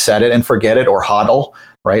want to just set it and forget it, or hodl,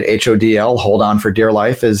 right? HODL, hold on for dear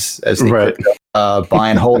life, as the buy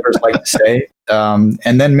and holders like to say.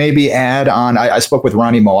 And then maybe add on. I spoke with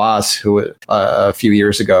Ronnie Moaz, who a few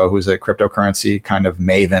years ago, who's a cryptocurrency kind of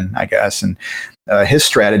maven, I guess. And his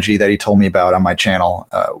strategy that he told me about on my channel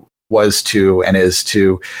is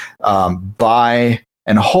to buy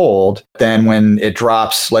and hold. Then when it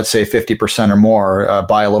drops, let's say 50% or more,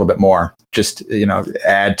 buy a little bit more. Just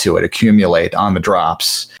add to it, accumulate on the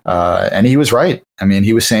drops. And he was right. I mean,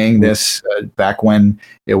 he was saying this back when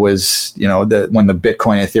it was, when the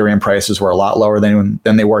Bitcoin Ethereum prices were a lot lower than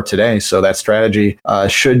they were today. So that strategy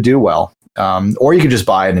should do well. Or you could just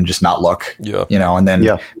buy it and just not look. And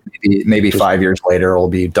then maybe 5 years later it'll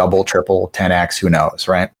be double, triple, 10x. Who knows,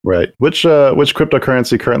 right? Right. Which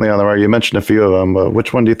cryptocurrency currently on the market? You mentioned a few of them, but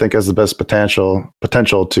which one do you think has the best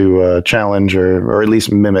potential to challenge or at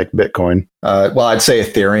least mimic Bitcoin? Well, I'd say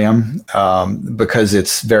Ethereum because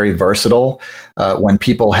it's very versatile. When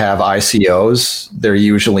people have ICOs, they're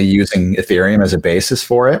usually using Ethereum as a basis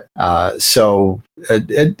for it. So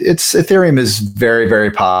Ethereum is very,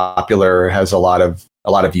 very popular. Has a lot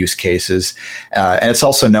of use cases, and it's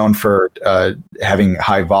also known for having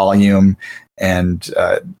high volume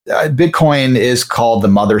Bitcoin is called the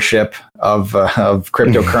mothership of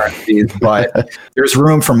cryptocurrencies, but there's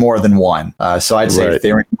room for more than one. So I'd say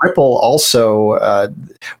Ethereum. Ripple also,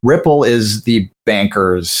 Ripple is the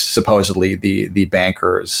bankers, supposedly the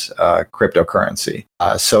bankers' cryptocurrency.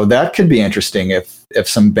 So that could be interesting if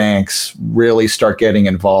some banks really start getting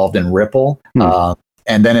involved in Ripple.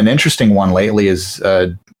 And then an interesting one lately is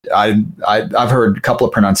I've heard a couple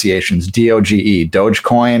of pronunciations. DOGE,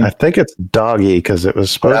 Dogecoin. I think it's Doggy because it was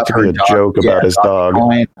supposed to be a joke about his dog.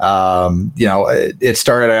 It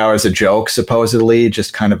started out as a joke, supposedly,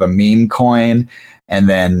 just kind of a meme coin, and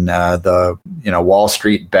then the Wall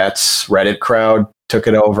Street Bets Reddit crowd took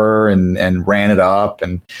it over and ran it up,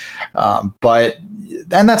 and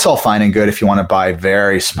that's all fine and good if you want to buy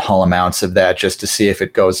very small amounts of that just to see if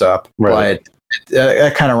it goes up. Right. But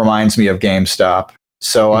that kind of reminds me of GameStop.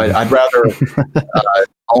 So I'd rather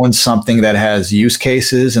own something that has use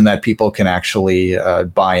cases and that people can actually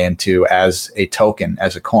buy into as a token,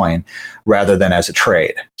 as a coin, rather than as a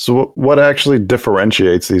trade. So what actually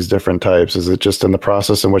differentiates these different types? Is it just in the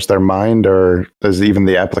process in which they're mined, or is even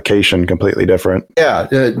the application completely different? Yeah,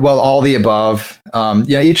 well, all the above.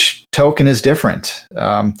 Each token is different.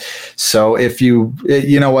 So if you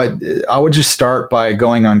know what, I would just start by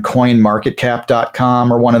going on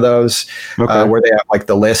coinmarketcap.com or one of those where they have like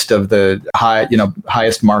the list of the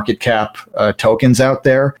highest market cap tokens out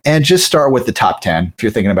there, and just start with the top 10 if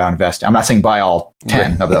you're thinking about investing. I'm not saying buy all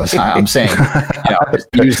 10 of those. I'm saying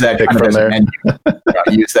use that kind of as a menu.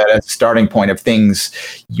 Use that as a starting point of things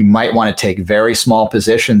you might want to take very small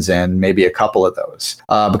positions in, maybe a couple of those.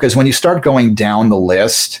 Because when you start going down the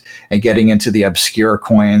list and getting into the obscure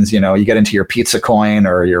coins, you get into your pizza coin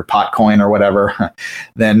or your pot coin or whatever,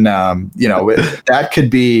 then that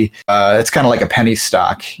could be it's kind of like a penny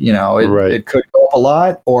stock. It could go up a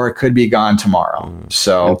lot or it could be gone tomorrow.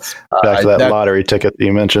 So back to that lottery ticket that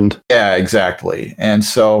you mentioned. Yeah, exactly. And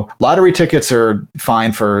so lottery tickets are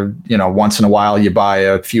fine for once in a while you buy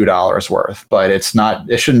a few dollars worth, but it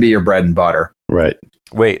shouldn't be your bread and butter. Right.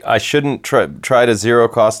 Wait, I shouldn't try to zero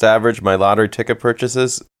cost average my lottery ticket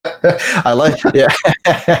purchases? I like how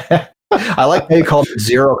you called it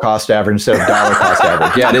zero cost average instead of dollar cost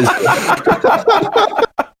average. Yeah, it is.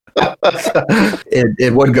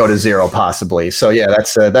 It would go to zero possibly. So yeah,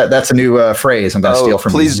 that's a new phrase I'm going to steal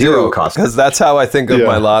from please zero cost, because that's how I think of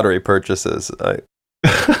my lottery purchases.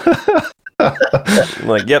 I'm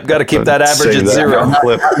like, yep, got to keep that average at zero.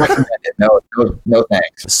 No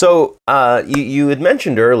thanks. So you had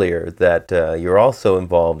mentioned earlier that you're also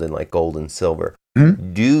involved in like gold and silver.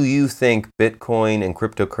 Mm-hmm. Do you think Bitcoin and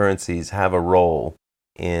cryptocurrencies have a role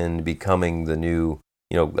in becoming the new,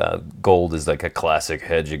 gold is like a classic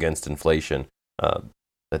hedge against inflation?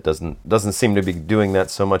 That doesn't seem to be doing that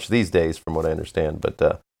so much these days, from what I understand. But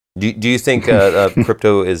do you think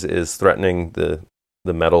crypto is threatening the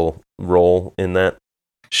metal role in that?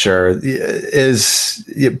 Sure.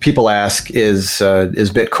 People ask, is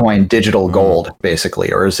Bitcoin digital gold,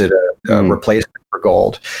 basically, or is it a replacement for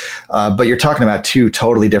gold? But you're talking about two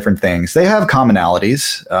totally different things. They have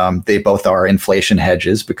commonalities. They both are inflation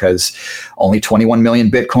hedges because only 21 million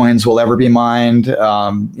Bitcoins will ever be mined.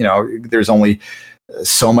 There's only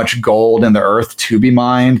so much gold in the earth to be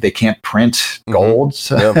mined. They can't print gold,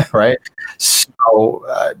 right? So,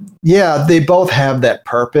 they both have that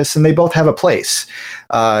purpose and they both have a place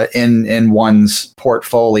in one's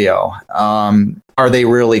portfolio. Are they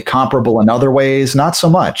really comparable in other ways? Not so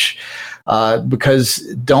much. Because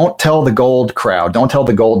don't tell the gold crowd, don't tell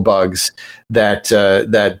the gold bugs that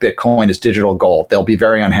Bitcoin is digital gold. They'll be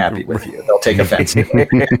very unhappy with you. They'll take offense.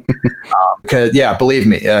 Because believe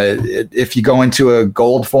me, if you go into a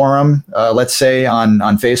gold forum, let's say on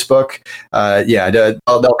Facebook,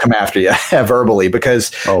 they'll come after you verbally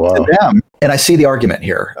because to them, and I see the argument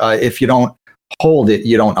here. If you don't hold it,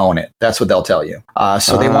 you don't own it. That's what they'll tell you.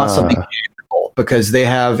 So they want something tangible because they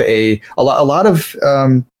have a lot of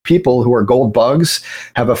people who are gold bugs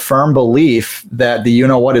have a firm belief that the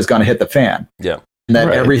what is going to hit the fan. Yeah. And that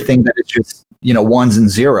everything that is just, ones and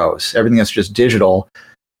zeros, everything that's just digital,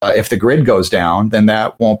 if the grid goes down, then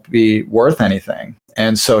that won't be worth anything.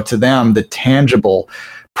 And so to them, the tangible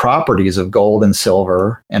properties of gold and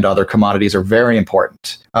silver and other commodities are very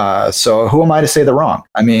important. So who am I to say they're wrong?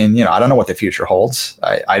 I mean, I don't know what the future holds.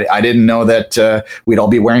 I didn't know that we'd all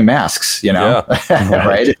be wearing masks,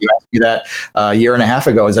 right? If you asked me that a year and a half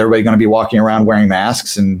ago, is everybody going to be walking around wearing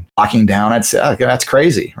masks and locking down? I'd say, that's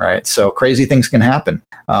crazy, right? So crazy things can happen.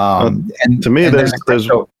 And to me, there's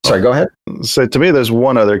sorry, go ahead. So to me, there's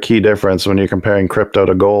one other key difference when you're comparing crypto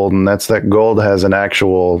to gold, and that's that gold has an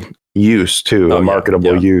actual use too, a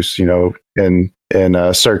marketable use, and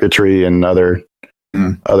circuitry and other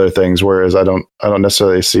things. Whereas I don't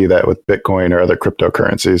necessarily see that with Bitcoin or other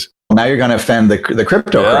cryptocurrencies. Now you're going to offend the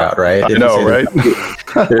crypto crowd, right? I know, right?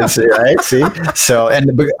 Right. See, so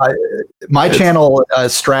my channel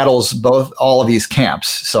straddles all of these camps,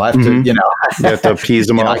 so I have to, you have to appease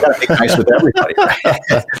them all. I got to be nice with everybody,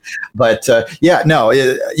 right? But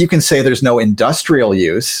you can say there's no industrial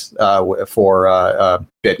use for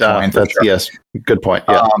Bitcoin. That's sure. Yes, good point.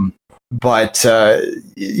 Yeah, but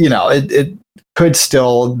it could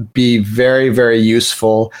still be very, very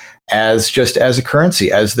useful as a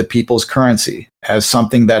currency, as the people's currency, as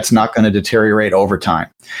something that's not going to deteriorate over time.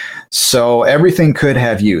 So everything could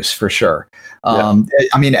have use for sure. I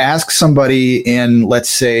mean, ask somebody in, let's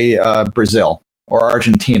say, Brazil or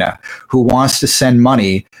Argentina who wants to send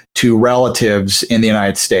money to relatives in the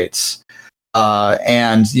United States.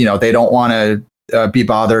 And, they don't want to be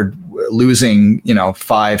bothered losing,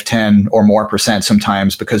 5, 10 or more %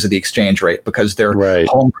 sometimes because of the exchange rate, because their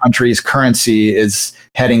home country's currency is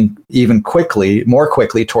heading more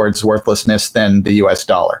quickly towards worthlessness than the US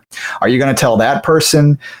dollar. Are you going to tell that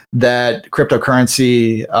person that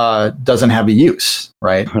cryptocurrency doesn't have a use,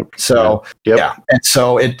 right? So, and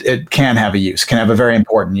so it can have a use, can have a very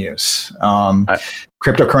important use.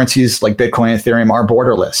 Cryptocurrencies like Bitcoin and Ethereum are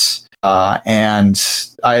borderless. And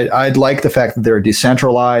I'd like the fact that they're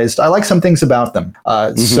decentralized. I like some things about them.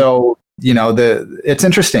 So, it's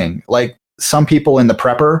interesting. Like some people in the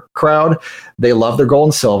prepper crowd, they love their gold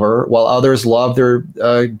and silver, while others love their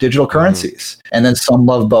digital currencies. And then some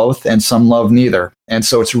love both and some love neither. And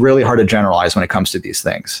so it's really hard to generalize when it comes to these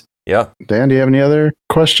things. Yeah. Dan, do you have any other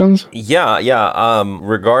questions? Yeah.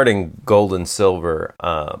 Regarding gold and silver,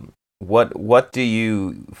 what do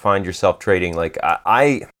you find yourself trading? Like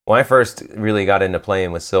when I first really got into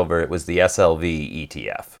playing with silver, it was the SLV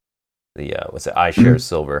ETF, the iShares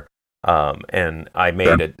Silver, and I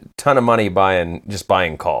made a ton of money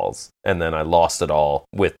buying calls, and then I lost it all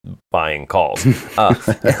with buying calls.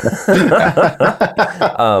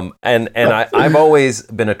 And I've always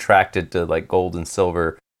been attracted to like gold and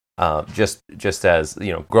silver. Just as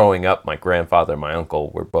growing up, my grandfather and my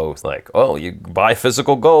uncle were both like, "Oh, you buy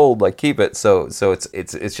physical gold, like keep it." So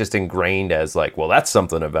it's just ingrained as like, well, that's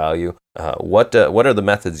something of value. What are the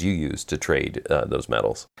methods you use to trade those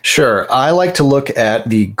metals? Sure, I like to look at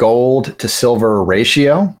the gold to silver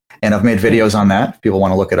ratio, and I've made videos on that. If people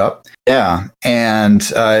want to look it up. Yeah, and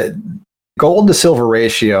gold to silver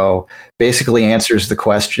ratio basically answers the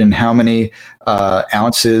question: how many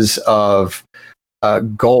ounces of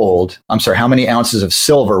how many ounces of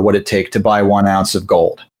silver would it take to buy 1 ounce of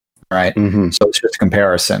gold, right? So it's just a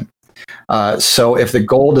comparison. So if the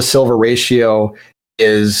gold to silver ratio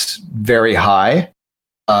is very high,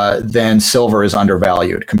 then silver is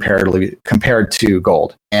undervalued compared to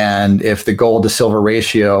gold. And if the gold to silver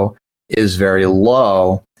ratio is very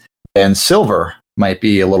low, then silver might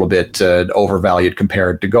be a little bit overvalued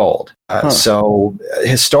compared to gold. So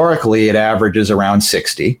historically, it averages around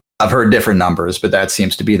 60. I've heard different numbers, but that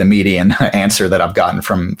seems to be the median answer that I've gotten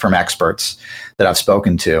from experts that I've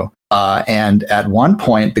spoken to. And at one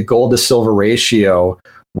point, the gold to silver ratio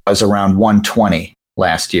was around 120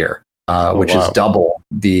 last year, which is double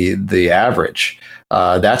the average.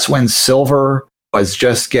 That's when silver was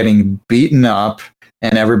just getting beaten up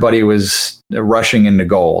and everybody was rushing into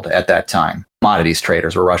gold at that time. Commodities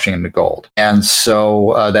traders were rushing into gold. And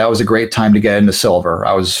so that was a great time to get into silver.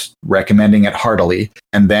 I was recommending it heartily.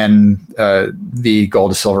 And then the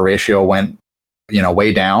gold to silver ratio went,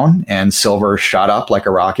 way down, and silver shot up like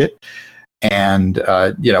a rocket. And,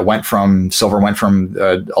 silver went from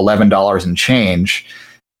 $11 and change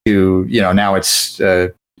to, now it's,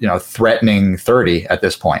 threatening 30 at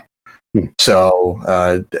this point.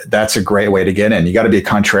 So that's a great way to get in. You got to be a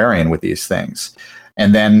contrarian with these things.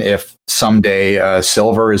 And then if someday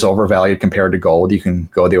silver is overvalued compared to gold, you can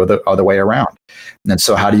go the other way around. And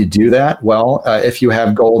so how do you do that? Well, if you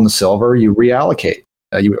have gold and silver, you reallocate,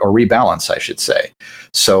 or rebalance, I should say.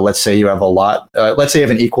 So let's say you have let's say you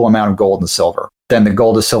have an equal amount of gold and silver. Then the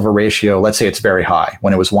gold to silver ratio, let's say it's very high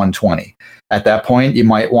when it was 120. At that point, you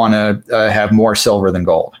might want to have more silver than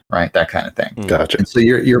gold, right? That kind of thing. Gotcha. And so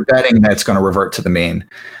you're betting that it's going to revert to the mean.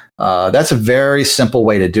 That's a very simple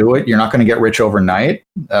way to do it. You're not going to get rich overnight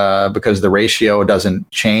because the ratio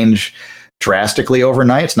doesn't change drastically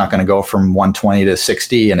overnight. It's not going to go from 120 to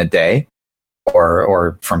 60 in a day,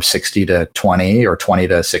 or from 60 to 20 or 20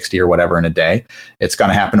 to 60 or whatever in a day. It's going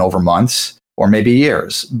to happen over months or maybe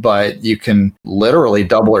years, but you can literally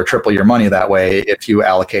double or triple your money that way if you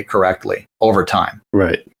allocate correctly over time.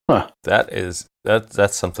 Right. Huh. That's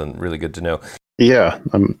something really good to know. Yeah,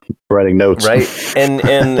 I'm writing notes. Right.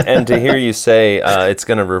 And to hear you say it's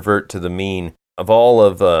going to revert to the mean, of all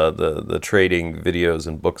of the trading videos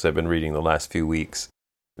and books I've been reading the last few weeks,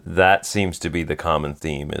 that seems to be the common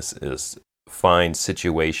theme is find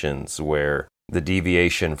situations where the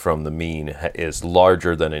deviation from the mean is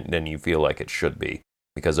larger than you feel like it should be,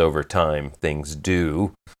 because over time things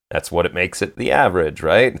do. That's what it makes it the average,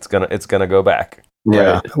 right? It's gonna go back.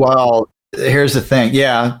 Yeah. Right. Well, here's the thing.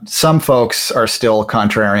 Yeah, some folks are still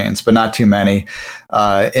contrarians, but not too many.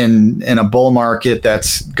 In a bull market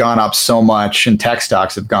that's gone up so much, and tech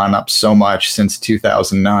stocks have gone up so much since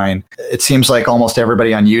 2009, it seems like almost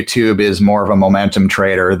everybody on YouTube is more of a momentum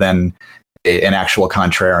trader than an actual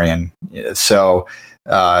contrarian. So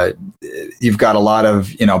you've got a lot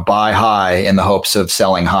of buy high in the hopes of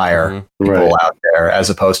selling higher people out there, as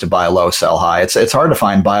opposed to buy low, sell high. It's hard to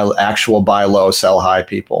find actual buy low, sell high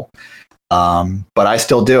people. But I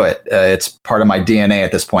still do it. It's part of my DNA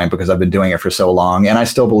at this point because I've been doing it for so long, and I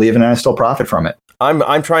still believe in it and I still profit from it.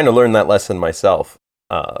 I'm trying to learn that lesson myself.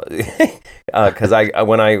 Because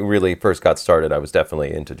when I really first got started, I was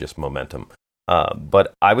definitely into just momentum.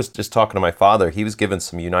 But I was just talking to my father. He was given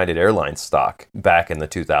some United Airlines stock back in the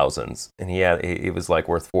 2000s, and it was like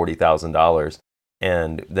worth $40,000.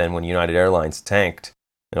 And then when United Airlines tanked,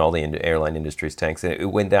 and all the airline industries tanked, it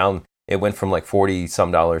went down. It went from like $40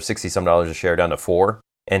 some, $60 some a share down to $4,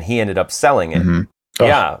 and he ended up selling it. Mm-hmm.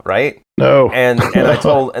 Yeah, right. No. And I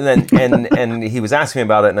told, and he was asking me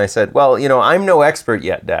about it, and I said, well, I'm no expert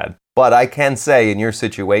yet, Dad, but I can say in your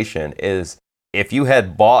situation is if you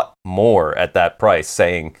had bought more at that price,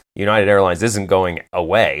 saying United Airlines isn't going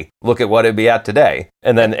away, look at what it'd be at today.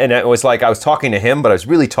 And it was like I was talking to him, but I was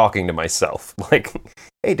really talking to myself. Like,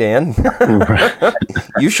 hey, Dan,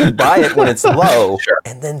 you should buy it when it's low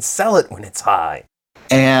and then sell it when it's high.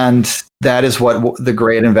 And that is what the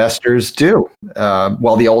great investors do.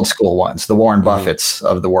 The old school ones, the Warren Buffetts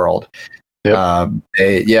of the world. Yep.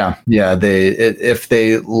 If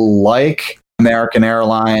they like American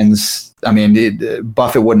Airlines, I mean,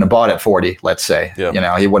 Buffett wouldn't have bought it at 40, let's say.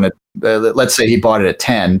 Yep. He wouldn't have, let's say he bought it at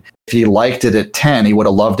 10. If he liked it at 10, he would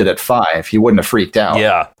have loved it at 5. He wouldn't have freaked out.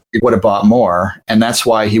 Yeah. He would have bought more. And that's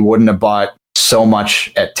why he wouldn't have bought so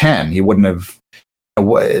much at 10. He wouldn't have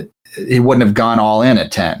gone all in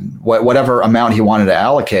at 10. Whatever amount he wanted to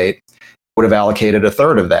allocate, would have allocated a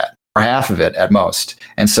third of that, or half of it at most.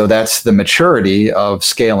 And so that's the maturity of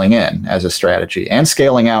scaling in as a strategy, and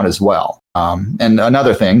scaling out as well. And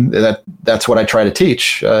another thing that's what I try to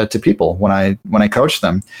teach to people when I coach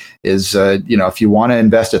them is, if you want to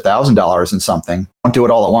invest $1,000 in something, don't do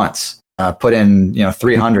it all at once. Put in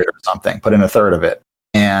 300 or something. Put in a third of it,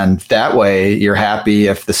 and that way you're happy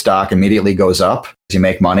if the stock immediately goes up, you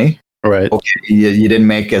make money. Right. Okay, you didn't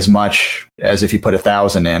make as much as if you put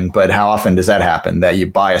 1,000 in, but how often does that happen? That you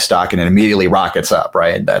buy a stock and it immediately rockets up,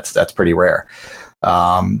 right? That's pretty rare.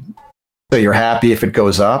 So you're happy if it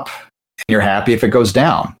goes up, and you're happy if it goes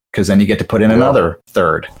down, because then you get to put in another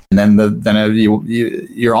third, and then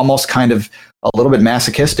you're almost kind of a little bit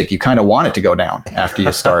masochistic. You kind of want it to go down after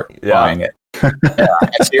you start buying it. And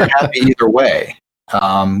so you're happy either way.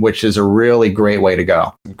 Which is a really great way to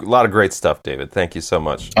go. A lot of great stuff, David. Thank you so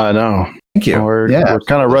much. I know. Thank you. We're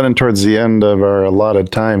kind of running towards the end of our allotted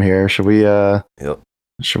time here. Should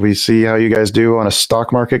we see how you guys do on a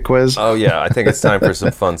stock market quiz? Oh yeah, I think it's time for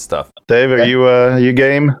some fun stuff. Dave, are you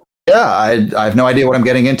game? Yeah, I have no idea what I'm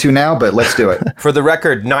getting into now, but let's do it. For the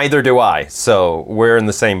record, neither do I. So we're in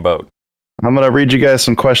the same boat. I'm going to read you guys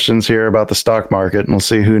some questions here about the stock market, and we'll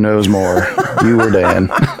see who knows more, you or Dan.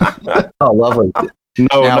 Oh, lovely.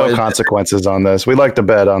 No consequences on this. We like to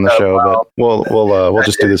bet on the show, but we'll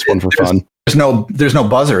just do this one for fun. There's no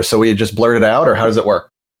buzzer, so we just blurt it out, or how does it work?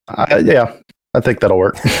 Yeah, I think that'll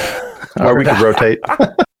work. Or we could rotate. All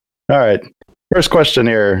right. First question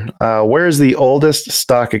here. Where is the oldest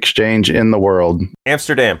stock exchange in the world?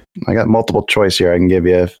 Amsterdam. I got multiple choice here I can give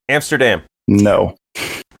you. Amsterdam. No.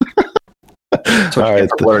 All right.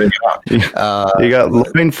 You got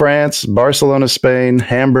Louvain, France, Barcelona, Spain,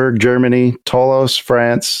 Hamburg, Germany, Toulouse,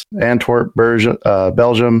 France, Antwerp,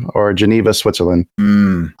 Belgium, or Geneva, Switzerland.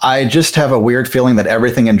 I just have a weird feeling that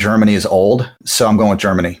everything in Germany is old, so I'm going with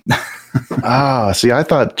Germany. See, I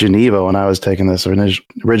thought Geneva when I was taking this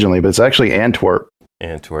originally, but it's actually Antwerp.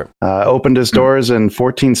 Opened its doors in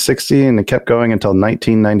 1460, and it kept going until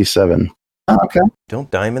 1997. Oh, okay.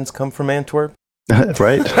 Don't diamonds come from Antwerp?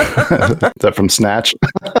 Right? Is that from Snatch?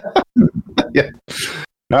 Yeah.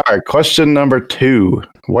 All right. Question number 2.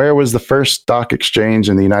 Where was the first stock exchange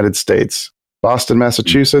in the United States? Boston,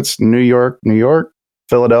 Massachusetts, New York,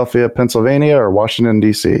 Philadelphia, Pennsylvania, or Washington,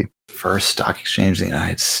 D.C.? First stock exchange in the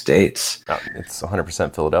United States. Oh, it's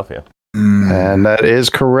 100% Philadelphia. And that is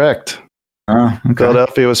correct. Oh, okay.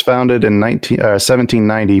 Philadelphia was founded in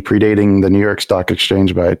 1790, predating the New York Stock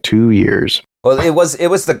Exchange by 2 years. Well, it was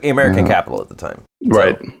the American capital at the time. So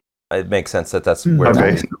Right. it makes sense that's where Okay.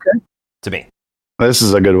 it was to me. This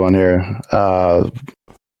is a good one here.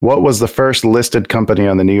 What was the first listed company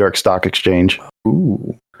on the New York Stock Exchange?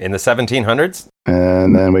 Ooh. In the 1700s?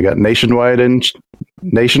 And then we got Nationwide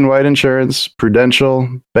Insurance, Prudential,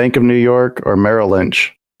 Bank of New York, or Merrill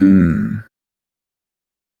Lynch. I'm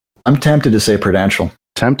tempted to say Prudential.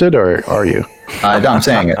 Tempted, or are you? I'm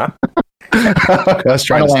saying it. I was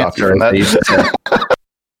trying to stop you from that.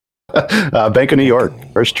 Bank of New York,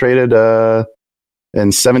 first traded in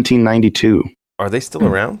 1792. Are they still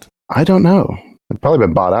around? I don't know. They've probably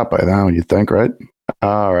been bought out by now, you'd think, right?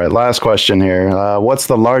 All right, last question here. What's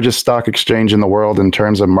the largest stock exchange in the world in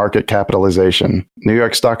terms of market capitalization? New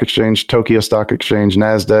York Stock Exchange, Tokyo Stock Exchange,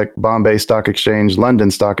 NASDAQ, Bombay Stock Exchange, London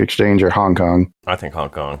Stock Exchange, or Hong Kong? I think Hong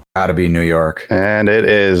Kong. Gotta be New York. And that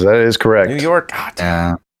is correct. New York? God.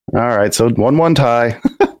 Yeah. All right, so 1-1 tie.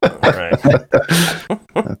 All right.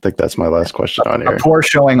 I think that's my last question on A here. poor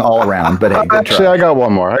showing all around, but hey, good Actually, try. I got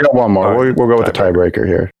one more. All right. We'll go with the tiebreaker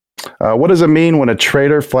here. What does it mean when a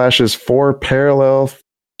trader flashes 4 parallel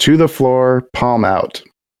to the floor, palm out?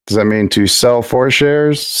 Does that mean to sell 4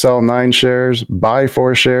 shares, sell 9 shares, buy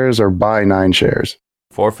 4 shares, or buy 9 shares?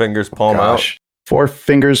 4 fingers, palm Gosh. 4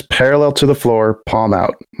 fingers parallel to the floor, palm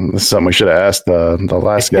out. This is something we should have asked the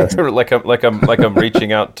last guest. out. like I'm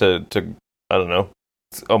reaching out to I don't know.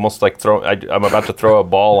 It's almost like I'm about to throw a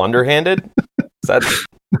ball underhanded. Is that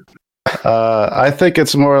I think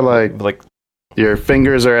it's more like your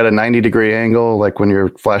fingers are at a 90-degree angle, like when you're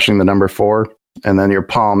flashing the number 4, and then your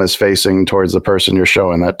palm is facing towards the person you're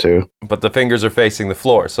showing that to. but the fingers are facing the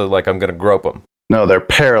floor, so like I'm going to grope them. No, they're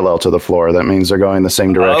parallel to the floor. That means they're going the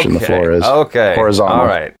same direction the floor is. Okay. Horizontal. All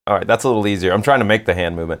right. That's a little easier. I'm trying to make the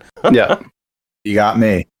hand movement. Yeah. You got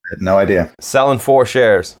me. I had no idea. Selling 4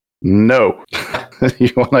 shares. No. You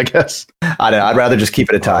want to guess? I'd rather just keep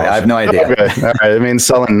it a tie. I have no idea. Okay. All right. It means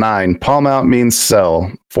selling 9. Palm out means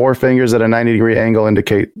sell. 4 fingers at a 90-degree angle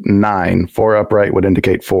indicate 9. 4 upright would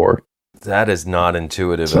indicate 4. That is not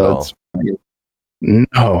intuitive So at all. it's-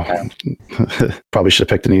 No. Probably should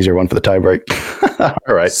have picked an easier one for the tiebreak.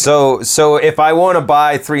 All right. So if I want to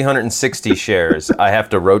buy 360 shares, I have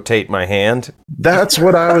to rotate my hand. That's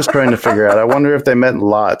what I was trying to figure out. I wonder if they meant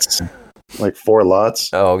lots, like 4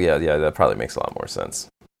 lots. Oh yeah, that probably makes a lot more sense.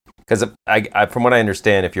 Because I, from what I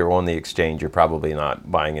understand, if you're on the exchange, you're probably not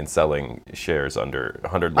buying and selling shares under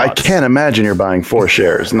 100 lots. I can't imagine you're buying 4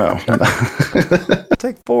 shares. No.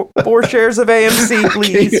 Take four shares of AMC,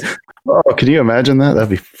 please. Oh, can you imagine that? That'd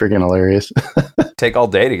be freaking hilarious. Take all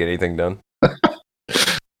day to get anything done.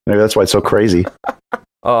 Maybe that's why it's so crazy.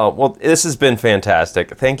 Oh, well, this has been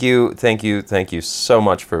fantastic. Thank you so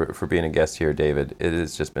much for being a guest here, David. It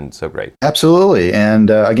has just been so great. Absolutely. And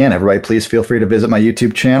again, everybody, please feel free to visit my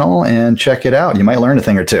YouTube channel and check it out. You might learn a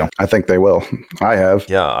thing or two. I think they will. I have.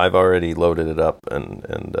 Yeah, I've already loaded it up,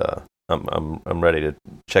 and I'm ready to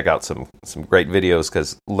check out some great videos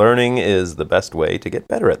because learning is the best way to get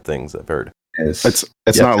better at things. I've heard. It's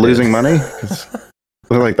Yes, not it losing is. money.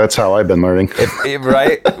 Like that's how I've been learning.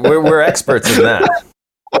 Right? We're experts in that.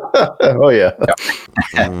 Oh yeah.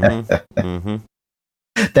 Mm-hmm.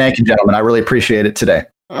 Thank you, gentlemen. I really appreciate it today.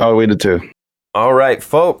 Oh, we did too. All right,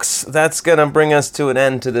 folks, that's going to bring us to an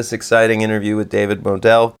end to this exciting interview with David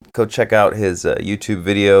Modell. Go check out his YouTube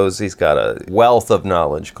videos. He's got a wealth of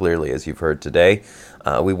knowledge, clearly, as you've heard today.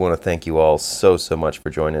 We want to thank you all so much for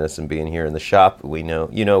joining us and being here in the shop. We know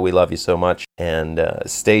we love you so much. And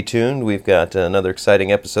stay tuned. We've got another exciting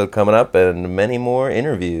episode coming up and many more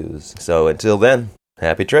interviews. So until then,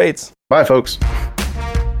 happy trades. Bye, folks.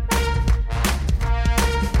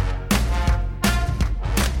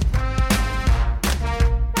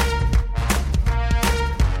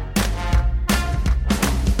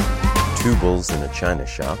 Two Bulls in a China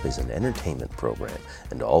Shop is an entertainment program,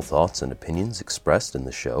 and all thoughts and opinions expressed in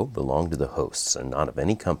the show belong to the hosts and not of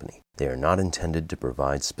any company. They are not intended to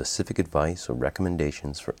provide specific advice or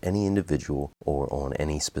recommendations for any individual or on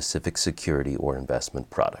any specific security or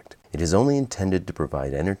investment product. It is only intended to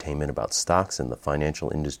provide entertainment about stocks in the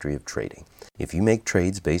financial industry of trading. If you make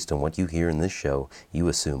trades based on what you hear in this show, you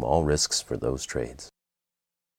assume all risks for those trades.